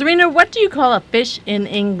 Serena, what do you call a fish in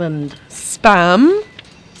England? Spam.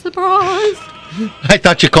 Surprise. I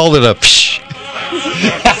thought you called it a psh.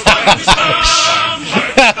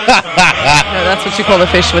 No, that's what you call a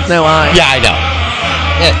fish with no eye. Yeah, I know.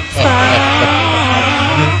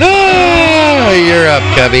 You're up,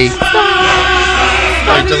 Cubby.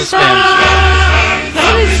 Right to the spam.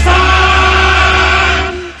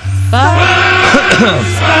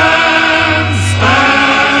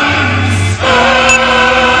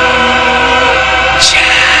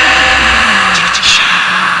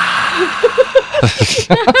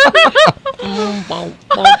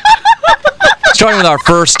 Starting with our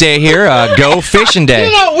first day here, Go Fishing Day.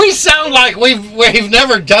 You know, we sound like we've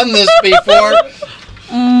never done this before.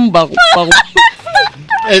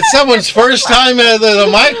 It's someone's first time at the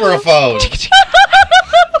microphone.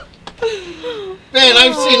 Man,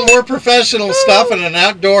 I've seen more professional stuff at an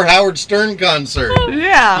outdoor Howard Stern concert.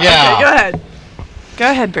 Yeah. Yeah. Okay, go ahead.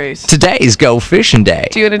 Go ahead, Bruce. Today's Go Fishing Day.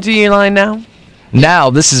 Do you want to do your line now? Now,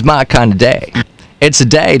 this is my kind of day. It's a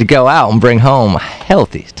day to go out and bring home a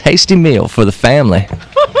healthy, tasty meal for the family.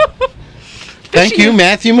 Thank you,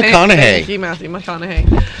 Matthew McConaughey. Thank you, Matthew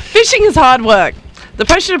McConaughey. Fishing is hard work. The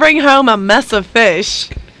pressure to bring home a mess of fish.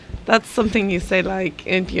 That's something you say like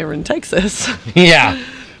if you're in Texas. Yeah.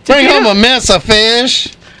 Bring home a mess of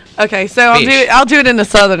fish. Okay, so I'll do it in a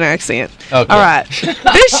southern accent. Okay. All right.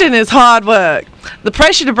 Fishing is hard work. The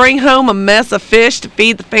pressure to bring home a mess of fish to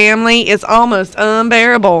feed the family is almost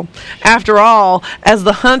unbearable. After all, as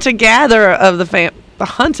the hunter-gatherer of the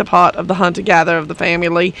hunter-gatherer of the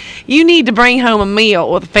family, you need to bring home a meal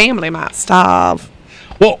or the family might starve.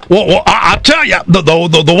 I tell you,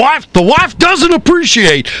 the wife doesn't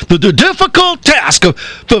appreciate the difficult task of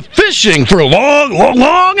the fishing for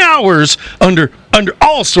long hours under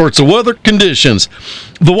all sorts of weather conditions.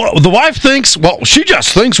 The wife thinks, she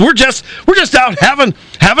just thinks we're just out having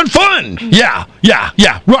fun. Yeah,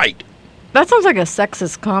 right. That sounds like a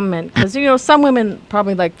sexist comment because, some women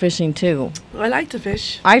probably like fishing too. I like to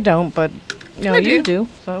fish. I don't, but, I you do.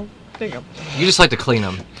 So, there you go. You just like to clean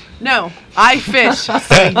them. No, I fish, so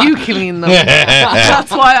you clean them.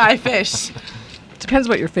 That's why I fish. Depends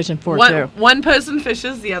what you're fishing for, too. One person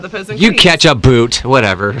fishes, the other person You cleans. catch a boot,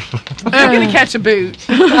 whatever. I'm going to catch a boot.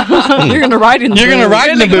 You're going to ride in the boot. You're going to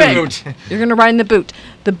ride in the boot. You're going to ride in the boot.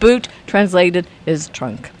 The boot, translated, is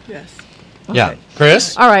trunk. Yes. Okay. Yeah.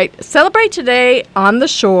 Chris? All right. Celebrate today on the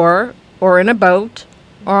shore or in a boat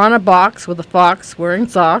or on a box with a fox wearing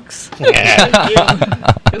socks.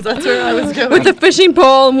 Because that's where I was going. With a fishing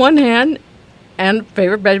pole in one hand and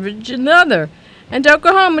favorite beverage in the other. And don't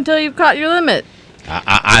go home until you've caught your limit.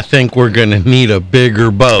 I think we're going to need a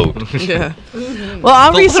bigger boat. Yeah. Well,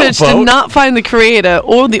 our The research little did boat. not find the creator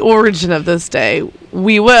or the origin of this day.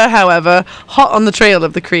 We were, however, hot on the trail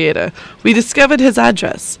of the creator. We discovered his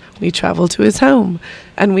address. We traveled to his home.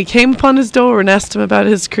 And we came upon his door and asked him about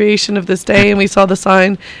his creation of this day. And we saw the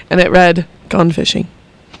sign, and it read, "Gone fishing."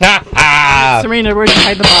 Serena, where'd you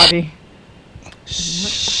hide the body?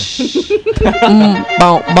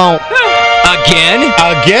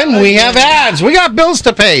 Again, we have ads. We got bills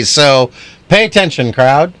to pay, so pay attention,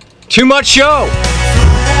 crowd. Too much show.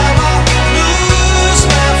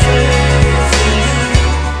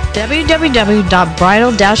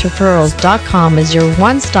 www.bridal-referrals.com is your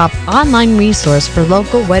one-stop online resource for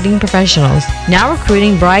local wedding professionals. Now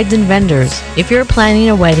recruiting brides and vendors. If you're planning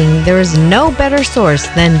a wedding, there is no better source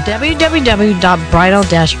than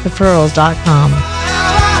www.bridal-referrals.com.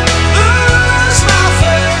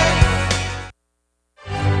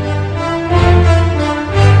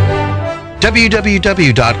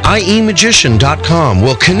 www.iemagician.com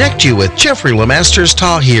will connect you with Jeffrey Lemasters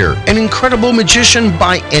Tahir, an incredible magician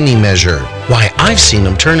by any measure. Why, I've seen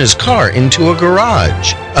him turn his car into a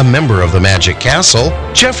garage. A member of the Magic Castle,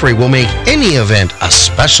 Jeffrey will make any event a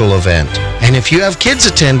special event. And if you have kids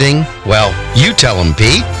attending, well, you tell them,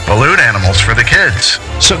 Pete. Balloon animals for the kids.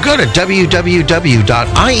 So go to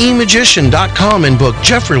www.iemagician.com and book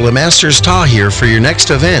Jeffrey Lemasters Tahir for your next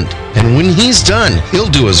event. And when he's done, he'll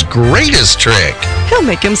do his greatest trick. He'll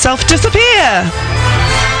make himself disappear.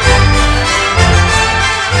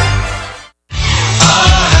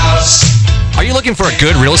 Are you looking for a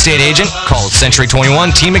good real estate agent? Call Century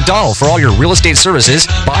 21 T. McDonald for all your real estate services,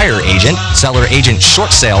 buyer agent, seller agent,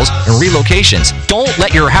 short sales, and relocations. Don't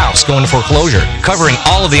let your house go into foreclosure. Covering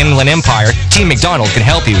all of the Inland Empire, T. McDonald can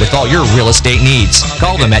help you with all your real estate needs.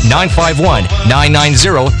 Call them at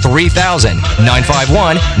 951-990-3000,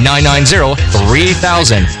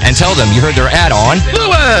 951-990-3000, and tell them you heard their ad on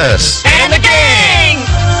Lewis and the gang.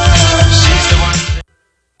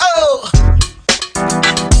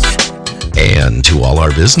 And to all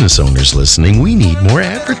our business owners listening, we need more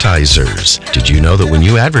advertisers. Did you know that when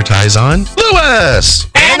you advertise on Lewis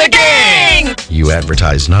and the gang, you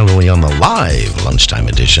advertise not only on the live lunchtime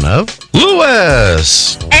edition of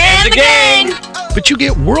Lewis and the gang, but you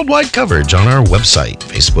get worldwide coverage on our website,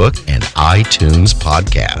 Facebook, and iTunes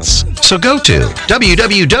podcasts. So go to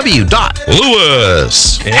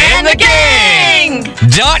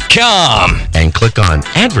www.lewisandthegang.com and click on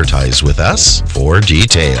Advertise with Us for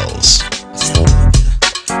details.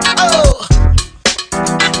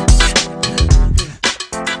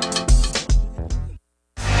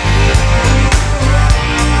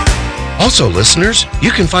 Also, listeners,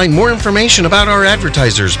 you can find more information about our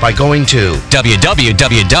advertisers by going to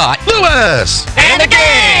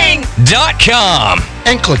www.lewisandthegang.com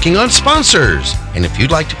and clicking on Sponsors. And if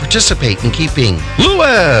you'd like to participate in keeping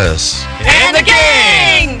Lewis and the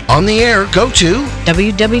gang on the air, go to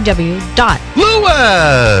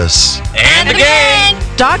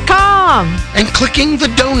www.lewisandthegang.com and clicking the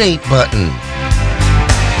Donate button.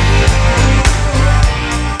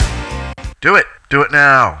 Do it. Do it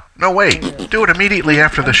now. No, wait. Do it immediately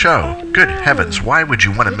after the show. Good heavens, why would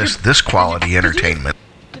you want to miss this quality entertainment?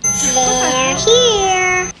 They're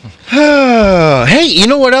here. Hey, you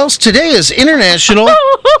know what else? Today is International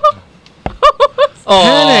Panic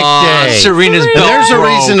Day. Serena's And belt there's a broke.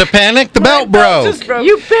 reason to panic. The belt broke.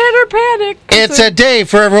 You better panic. It's a day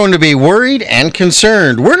for everyone to be worried and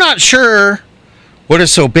concerned. We're not sure what is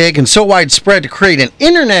so big and so widespread to create an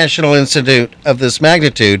international incident of this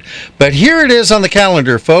magnitude, but here it is on the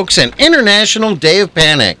calendar, folks, an International Day of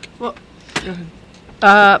Panic.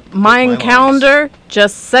 Mayan calendar,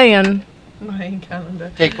 just saying. Mayan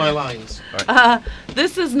calendar. Take my lines.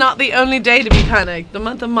 This is not the only day to be panicked. The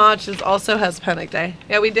month of March also has Panic Day.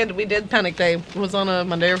 Yeah, we did Panic Day. It was on a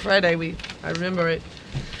Monday or Friday. I remember it.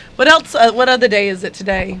 What else? What other day is it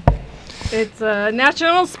today? It's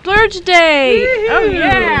National Splurge Day. Woo-hoo. Oh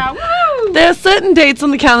yeah! Woo! There are certain dates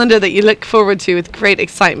on the calendar that you look forward to with great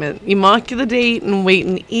excitement. You mark the date and wait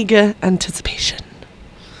in eager anticipation.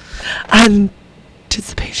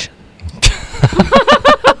 Anticipation.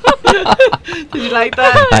 Did you like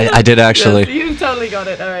that? I did actually. Yes, you totally got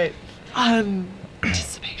it. All right.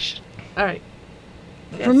 Anticipation. All right.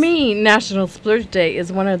 Yes. For me, National Splurge Day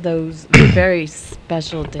is one of those very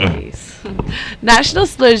special days. National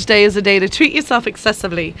Splurge Day is a day to treat yourself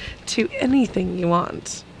excessively to anything you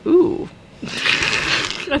want. Ooh.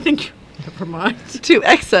 I think. Never mind. To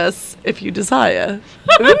excess if you desire.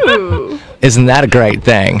 Ooh. Isn't that a great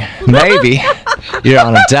thing? Maybe you're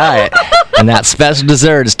on a diet and that special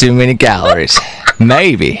dessert is too many calories.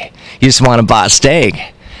 Maybe you just want to buy a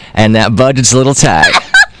steak and that budget's a little tight.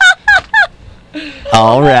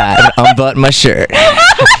 All right, unbutton my shirt.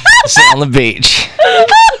 Sit on the beach.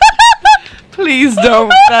 Please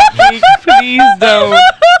don't. Please don't.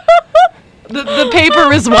 The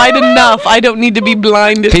paper is wide enough. I don't need to be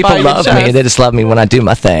blinded People by the love chest. me. They just love me when I do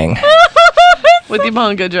my thing. With your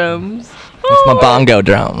bongo drums. With my bongo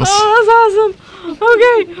drums. Oh, that's awesome.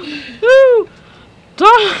 Okay. Woo.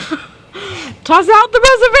 Toss out the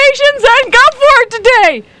reservations and go for it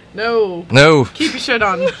today. No. No. Keep your shirt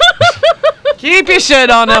on. Keep your shirt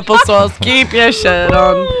on, applesauce. Keep your shirt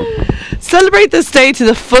on. Celebrate this day to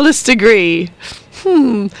the fullest degree.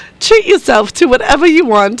 Treat yourself to whatever you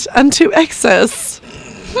want and to excess.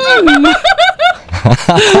 Are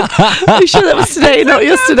you sure that was today, not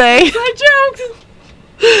yesterday? I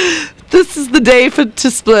joked. This is the day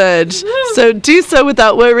to splurge. So do so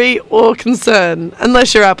without worry or concern,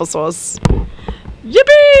 unless you're applesauce.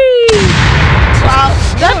 Yippee! Well,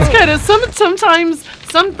 that's kind of sometimes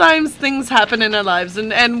things happen in our lives,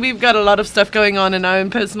 and we've got a lot of stuff going on in our own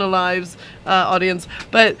personal lives, audience.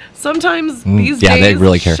 But sometimes these days they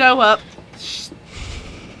really care. show up.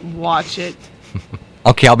 Watch it.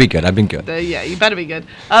 Okay, I'll be good. I've been good. Yeah, you better be good.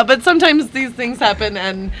 But sometimes these things happen,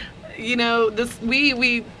 and you know, the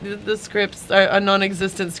scripts are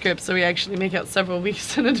non-existent scripts, so we actually make out several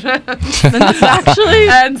weeks in advance.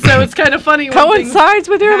 And so it's kind of funny when coincides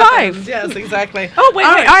with your happen. life. Yes, exactly. Oh wait,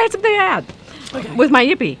 I had something to add. Okay. With my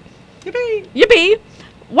yippee. Yippee! Yippee!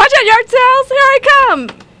 Watch out, yard sales! Here I come.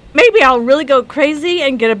 Maybe I'll really go crazy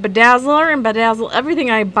and get a bedazzler and bedazzle everything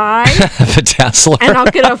I buy. Bedazzler. And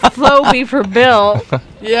I'll get a Flowbee for Bill.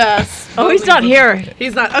 Yes. Oh, he's not here.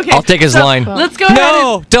 He's not. Okay. I'll take his line. Let's go ahead.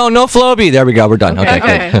 No Flowbee. There we go. We're done.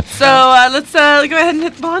 Okay. So let's go ahead and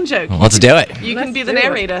hit the Bond joke. Let's do it. You can be the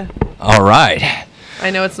narrator. All right. I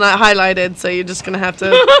know it's not highlighted, so you're just gonna have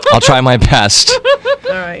to. I'll try my best.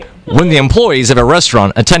 All right. When the employees of a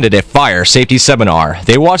restaurant attended a fire safety seminar,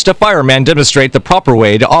 they watched a fireman demonstrate the proper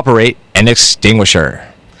way to operate an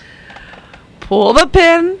extinguisher. Pull the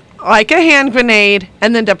pin like a hand grenade,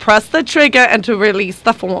 and then to press the trigger and to release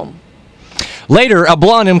the foam. Later, a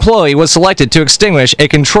blonde employee was selected to extinguish a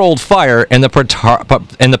controlled fire in the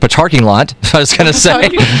parking lot. I was going to say.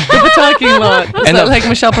 The parking lot. Is And that the- like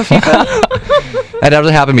Michelle Pafifa? That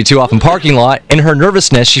doesn't happen to me too often. Parking lot. In her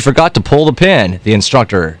nervousness, she forgot to pull the pin. The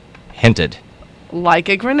instructor hinted. Like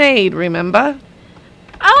a grenade, remember?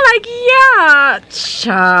 Oh, like, yeah.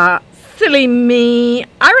 Cha. Silly me.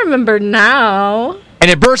 I remember now. In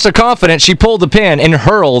a burst of confidence, she pulled the pin and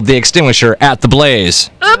hurled the extinguisher at the blaze.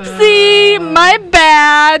 Oopsie. My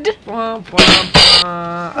bad.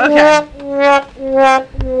 Okay.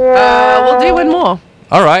 We'll do one more.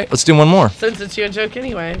 All right, let's do one more. Since it's your joke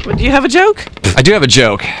anyway. But do you have a joke? I do have a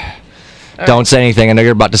joke. Don't say anything. I know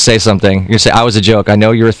you're about to say something. You say, I was a joke. I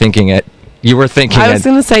know you were thinking it. You were thinking I was it.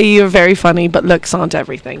 going to say you're very funny, but looks aren't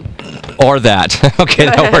everything. Or that. Okay,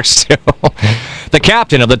 that works too. The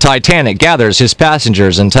captain of the Titanic gathers his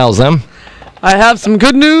passengers and tells them, I have some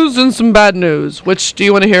good news and some bad news. Which do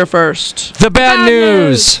you want to hear first? The bad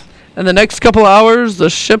news! In the next couple hours, the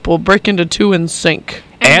ship will break into two and sink.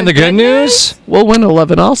 And the good news? We'll win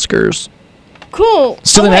 11 Oscars. Cool.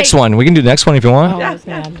 Let's do the next one. We can do the next one if you want.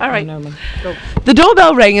 Yeah. All right. The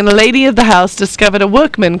doorbell rang and a lady of the house discovered a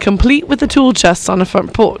workman complete with the tool chests on the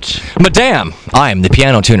front porch. Madame, I am the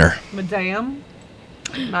piano tuner. Madame?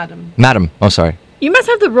 Madam. Madam, oh sorry. You must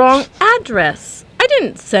have the wrong address. I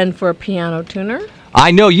didn't send for a piano tuner.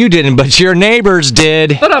 I know you didn't, but your neighbors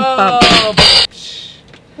did. All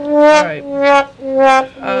right.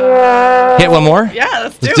 Hit one more? Yeah,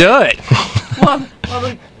 let's do Let's do it. Well,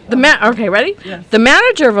 Okay, ready? Yes. The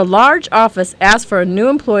manager of a large office asked for a new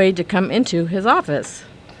employee to come into his office.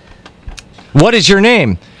 What is your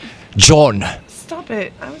name? John. Stop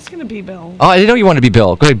it. I was going to be Bill. Oh, I didn't know you wanted to be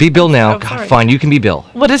Bill. Go ahead, be Bill now. Oh, God, sorry. fine, you can be Bill.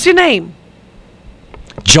 What is your name?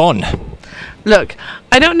 John. Look,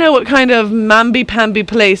 I don't know what kind of mamby-pamby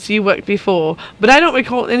place you worked before, but I don't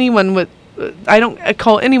recall anyone with... I don't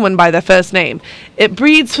call anyone by their first name. It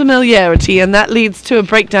breeds familiarity, and that leads to a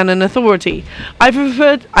breakdown in authority. I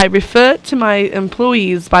refer to my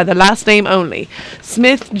employees by the last name only.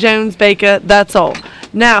 Smith, Jones, Baker, that's all.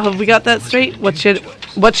 Now, have we got that straight? What's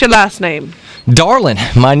your last name? Darlin.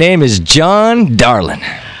 My name is John Darlin.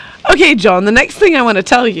 Okay, John, the next thing I want to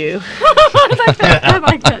tell you... I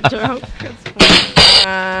like that joke.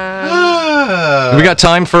 We got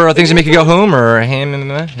time for things to make you go home, or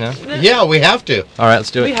no? Yeah, we have to. All right,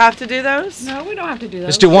 let's do We it. have to do those? No, we don't have to do that.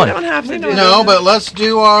 Let's do one. We don't have to do No, those. but let's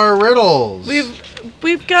do our riddles.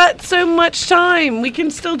 We've got so much time. We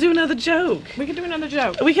can still do another joke. We can do another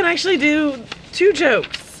joke. We can actually do 2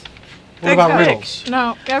 jokes. What about Quick. riddles?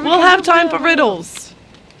 No. We'll have time for riddles.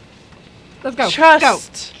 Let's go. Trust. Go.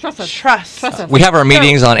 Trust us. Trust. Trust us. We have our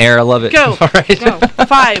meetings on air. I love it. Go. All right. Go.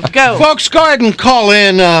 5, go. Folks, go ahead and call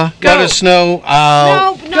in. Let us know.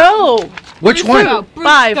 Go. Which Bruce, one? Go. Bruce,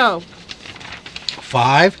 5. Go.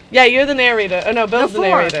 5? Yeah, you're the narrator. Oh, no, Bill's the 4.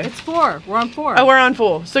 narrator. It's 4. We're on 4. Oh, we're on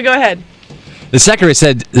 4. So go ahead. The secretary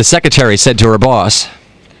said to her boss,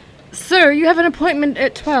 Sir, you have an appointment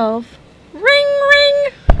at 12. Ring, ring.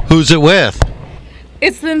 Who's it with?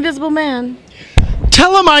 It's the Invisible Man.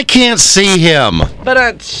 Tell him I can't see him. But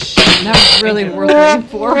That was really worth waiting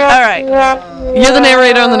for. all right. You're the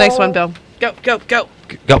narrator on the next one, Bill. Go. Go.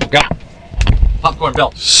 Popcorn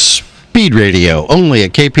Bill. Speed radio, only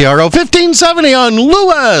at KPRO 1570 on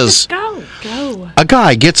Lewis. Go. A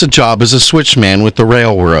guy gets a job as a switchman with the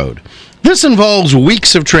railroad. This involves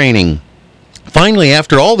weeks of training. Finally,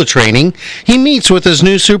 after all the training, he meets with his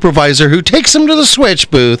new supervisor who takes him to the switch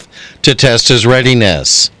booth to test his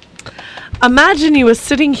readiness. Imagine you were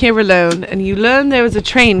sitting here alone and you learned there was a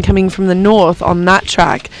train coming from the north on that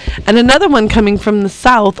track and another one coming from the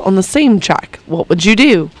south on the same track. What would you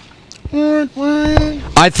do?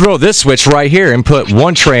 I'd throw this switch right here and put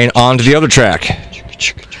one train onto the other track.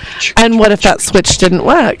 And what if that switch didn't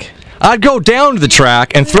work? I'd go down to the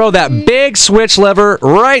track and throw that big switch lever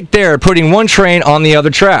right there, putting one train on the other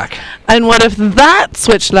track. And what if that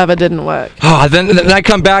switch lever didn't work? Then I'd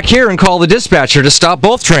come back here and call the dispatcher to stop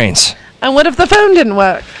both trains. And what if the phone didn't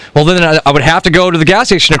work? Well, then I would have to go to the gas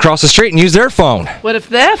station across the street and use their phone. What if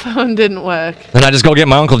their phone didn't work? Then I'd just go get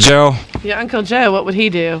my Uncle Joe. Your Uncle Joe, what would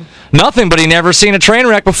he do? Nothing, but he never seen a train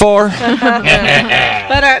wreck before. But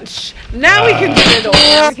now we can do riddles.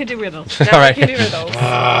 Now we can do riddles. Now All right. we can do riddles.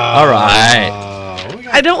 All right.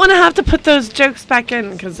 I don't want to have to put those jokes back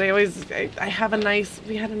in because we had a nice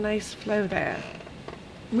flow there.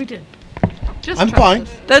 We did. I'm fine.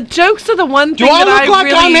 The jokes are the one Do thing I that look like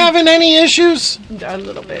really, I'm having any issues? A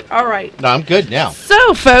little bit. All right. No, I'm good now.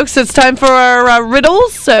 So, folks, it's time for our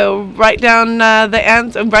riddles. So, write down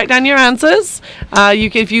write down your answers.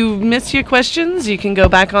 If you miss your questions, you can go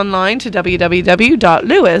back online to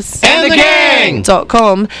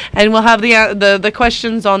www.lewisandthegang.com, and we'll have the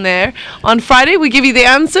questions on there. On Friday, we give you the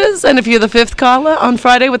answers, and if you're the 5th caller on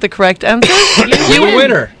Friday with the correct answer, you You're a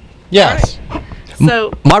winner. Yes.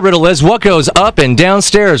 So, My riddle is, what goes up and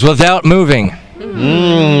downstairs without moving?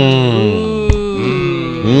 Know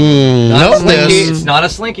this. It's not a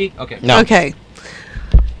slinky. Okay. No. okay.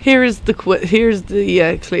 Here's the clue,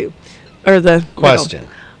 or the Question.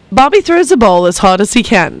 riddle. Bobby throws a ball as hard as he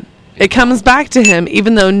can. It comes back to him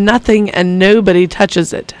even though nothing and nobody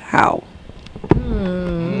touches it. How?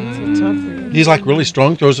 He's like really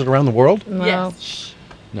strong, throws it around the world? No. Yes.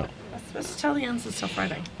 No. I'm supposed to tell the answers till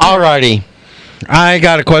Friday. Alrighty. I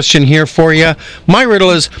got a question here for you. My riddle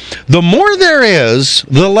is, the more there is,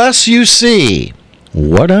 the less you see.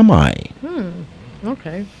 What am I?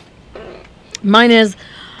 Okay. Mine is,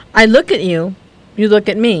 I look at you, you look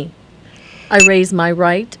at me. I raise my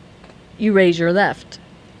right, you raise your left.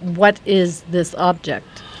 What is this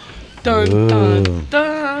object? Dun, dun,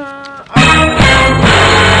 dun.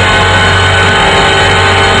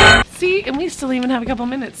 See, and we still even have a couple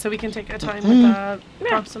minutes, so we can take our time with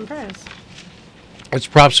props and prayers. Let's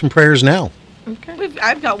prop some prayers now. Okay.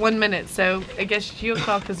 I've got 1 minute, so I guess your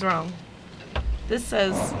clock is wrong. This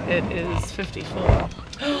says it is 54.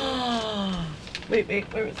 Wait,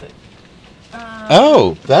 where is it?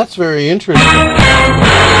 Oh, that's very interesting.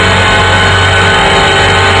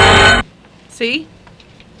 See?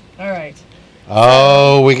 All right.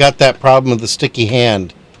 Oh, we got that problem with the sticky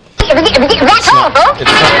hand. That's all, folks.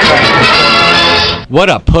 What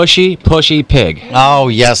a pushy pig. Oh,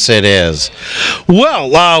 yes, it is.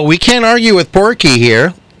 Well, we can't argue with Porky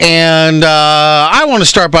here. And I want to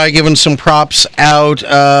start by giving some props out.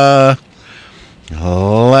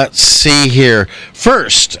 Let's see here.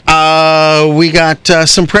 First, we got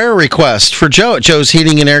some prayer requests for Joe at Joe's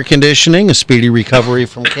Heating and Air Conditioning, a speedy recovery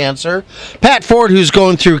from cancer. Pat Ford, who's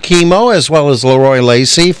going through chemo, as well as Leroy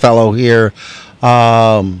Lacey, fellow here,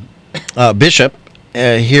 Bishop.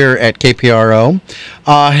 Here at KPRO.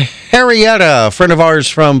 Harrietta, a friend of ours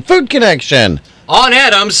from Food Connection. On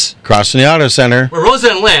Adams. Crossing the Auto Center. Where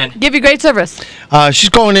Rosa and Lynn. Give you great service. She's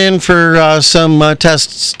going in for some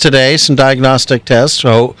tests today, some diagnostic tests.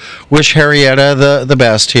 So wish Harrietta the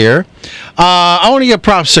best here. I want to give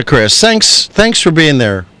props to Chris. Thanks for being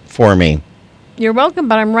there for me. You're welcome,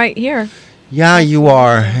 but I'm right here. Yeah, you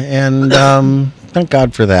are. And thank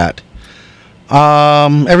God for that.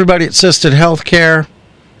 Everybody at Assisted Healthcare,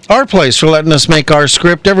 our place for letting us make our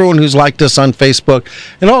script, everyone who's liked us on Facebook,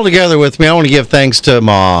 and all together with me, I want to give thanks to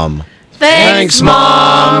Mom. Thanks,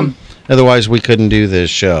 Mom. Otherwise, we couldn't do this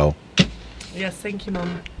show. Yes, thank you,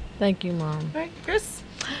 Mom. Thank you, Mom. All right, Chris?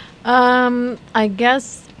 I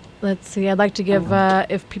guess, let's see, I'd like to give,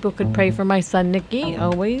 if people could pray for my son, Nikki,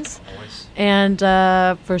 always. And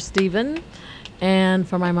for Stephen, and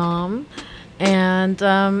for my mom. And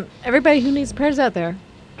everybody who needs prayers out there.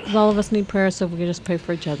 All of us need prayers, so we can just pray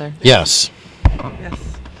for each other. Yes.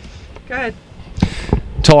 Yes. Go ahead.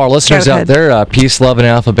 To all our listeners out there, peace, love, and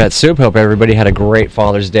alphabet soup. Hope everybody had a great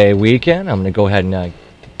Father's Day weekend. I'm going to go ahead and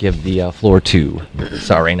give the floor to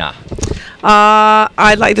Sarena.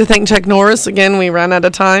 I'd like to thank Chuck Norris. Again, we ran out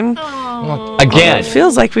of time. Again. It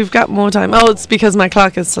feels like we've got more time. Oh, it's because my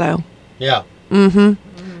clock is slow. Yeah.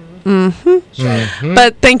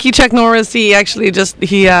 But thank you, Chuck Norris. He actually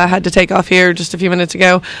he had to take off here just a few minutes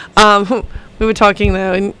ago. We were talking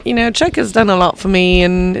though, and Chuck has done a lot for me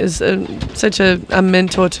and is such a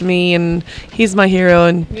mentor to me, and he's my hero.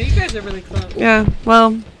 And Yeah, you guys are really close. yeah,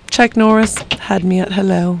 well, Chuck Norris had me at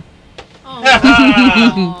hello.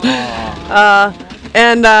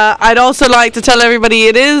 And I'd also like to tell everybody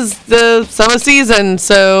it is the summer season,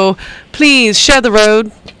 so please share the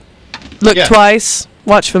road, look twice.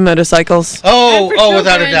 Watch for motorcycles. Oh,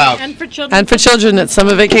 without a doubt. And for children. And for children, it's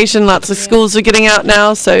summer vacation. Lots of schools are getting out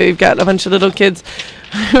now, so you've got a bunch of little kids.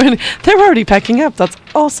 They're already packing up. That's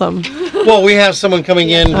awesome. Well, we have someone coming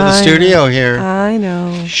into the studio here. I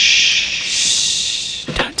know. Shh.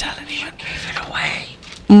 Don't tell anyone. Give it away.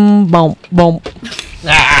 Bump, bump.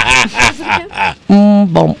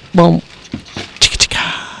 Bump, bump.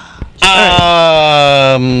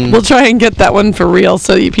 We'll try and get that one for real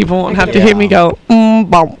so you people won't have to hear me go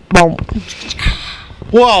bump bump.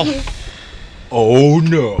 Well, oh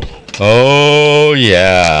no. Oh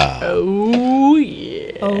yeah. Oh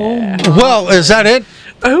yeah. Oh well, is that it?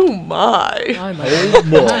 Oh my. Oh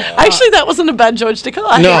my. Actually, that wasn't a bad George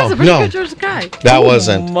Takei. No, That was a pretty good George Takei. That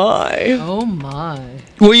wasn't. My. Oh my.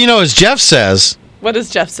 Well, as Jeff says. What does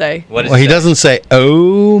Jeff say? Well, he doesn't say,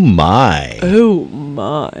 oh my. Oh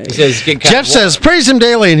my. He says, Jeff says, praise him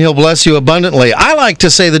daily and he'll bless you abundantly. I like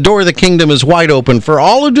to say the door of the kingdom is wide open for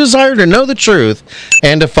all who desire to know the truth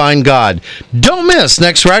and to find God. Don't miss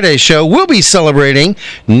next Friday's show. We'll be celebrating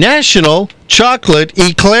National Chocolate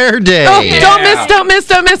Eclair Day. Oh, don't miss.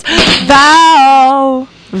 Val.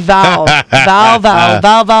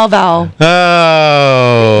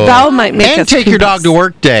 Oh. Val might make and us take your dog to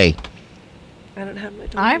work day. I don't have my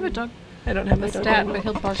dog. I have a dog. I don't have my dog. Stat, but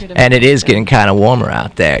he'll bark at him. And it is getting kind of warmer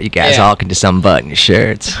out there. You guys all can just unbutton your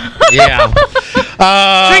shirts. Yeah.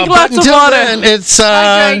 Drink lots of water. Then, it's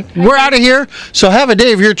we're out of here. So have a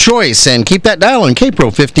day of your choice and keep that dial on KPRO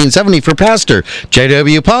 1570 for Pastor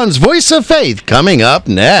J.W. Pond's Voice of Faith coming up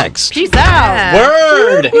next. Peace out.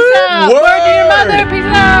 Word. Peace out. Word to your mother. Peace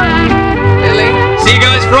out. Really? See you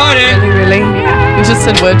guys Friday. Really? You just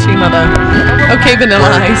said word to your mother. Okay, Vanilla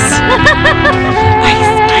Ice.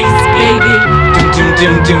 Ice, baby.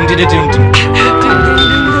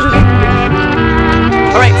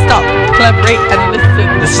 All right, stop. Collaborate and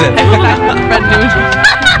listen. Red Moon.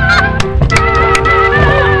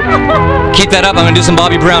 Keep that up. I'm going to do some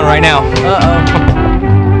Bobby Brown right now. Uh-oh.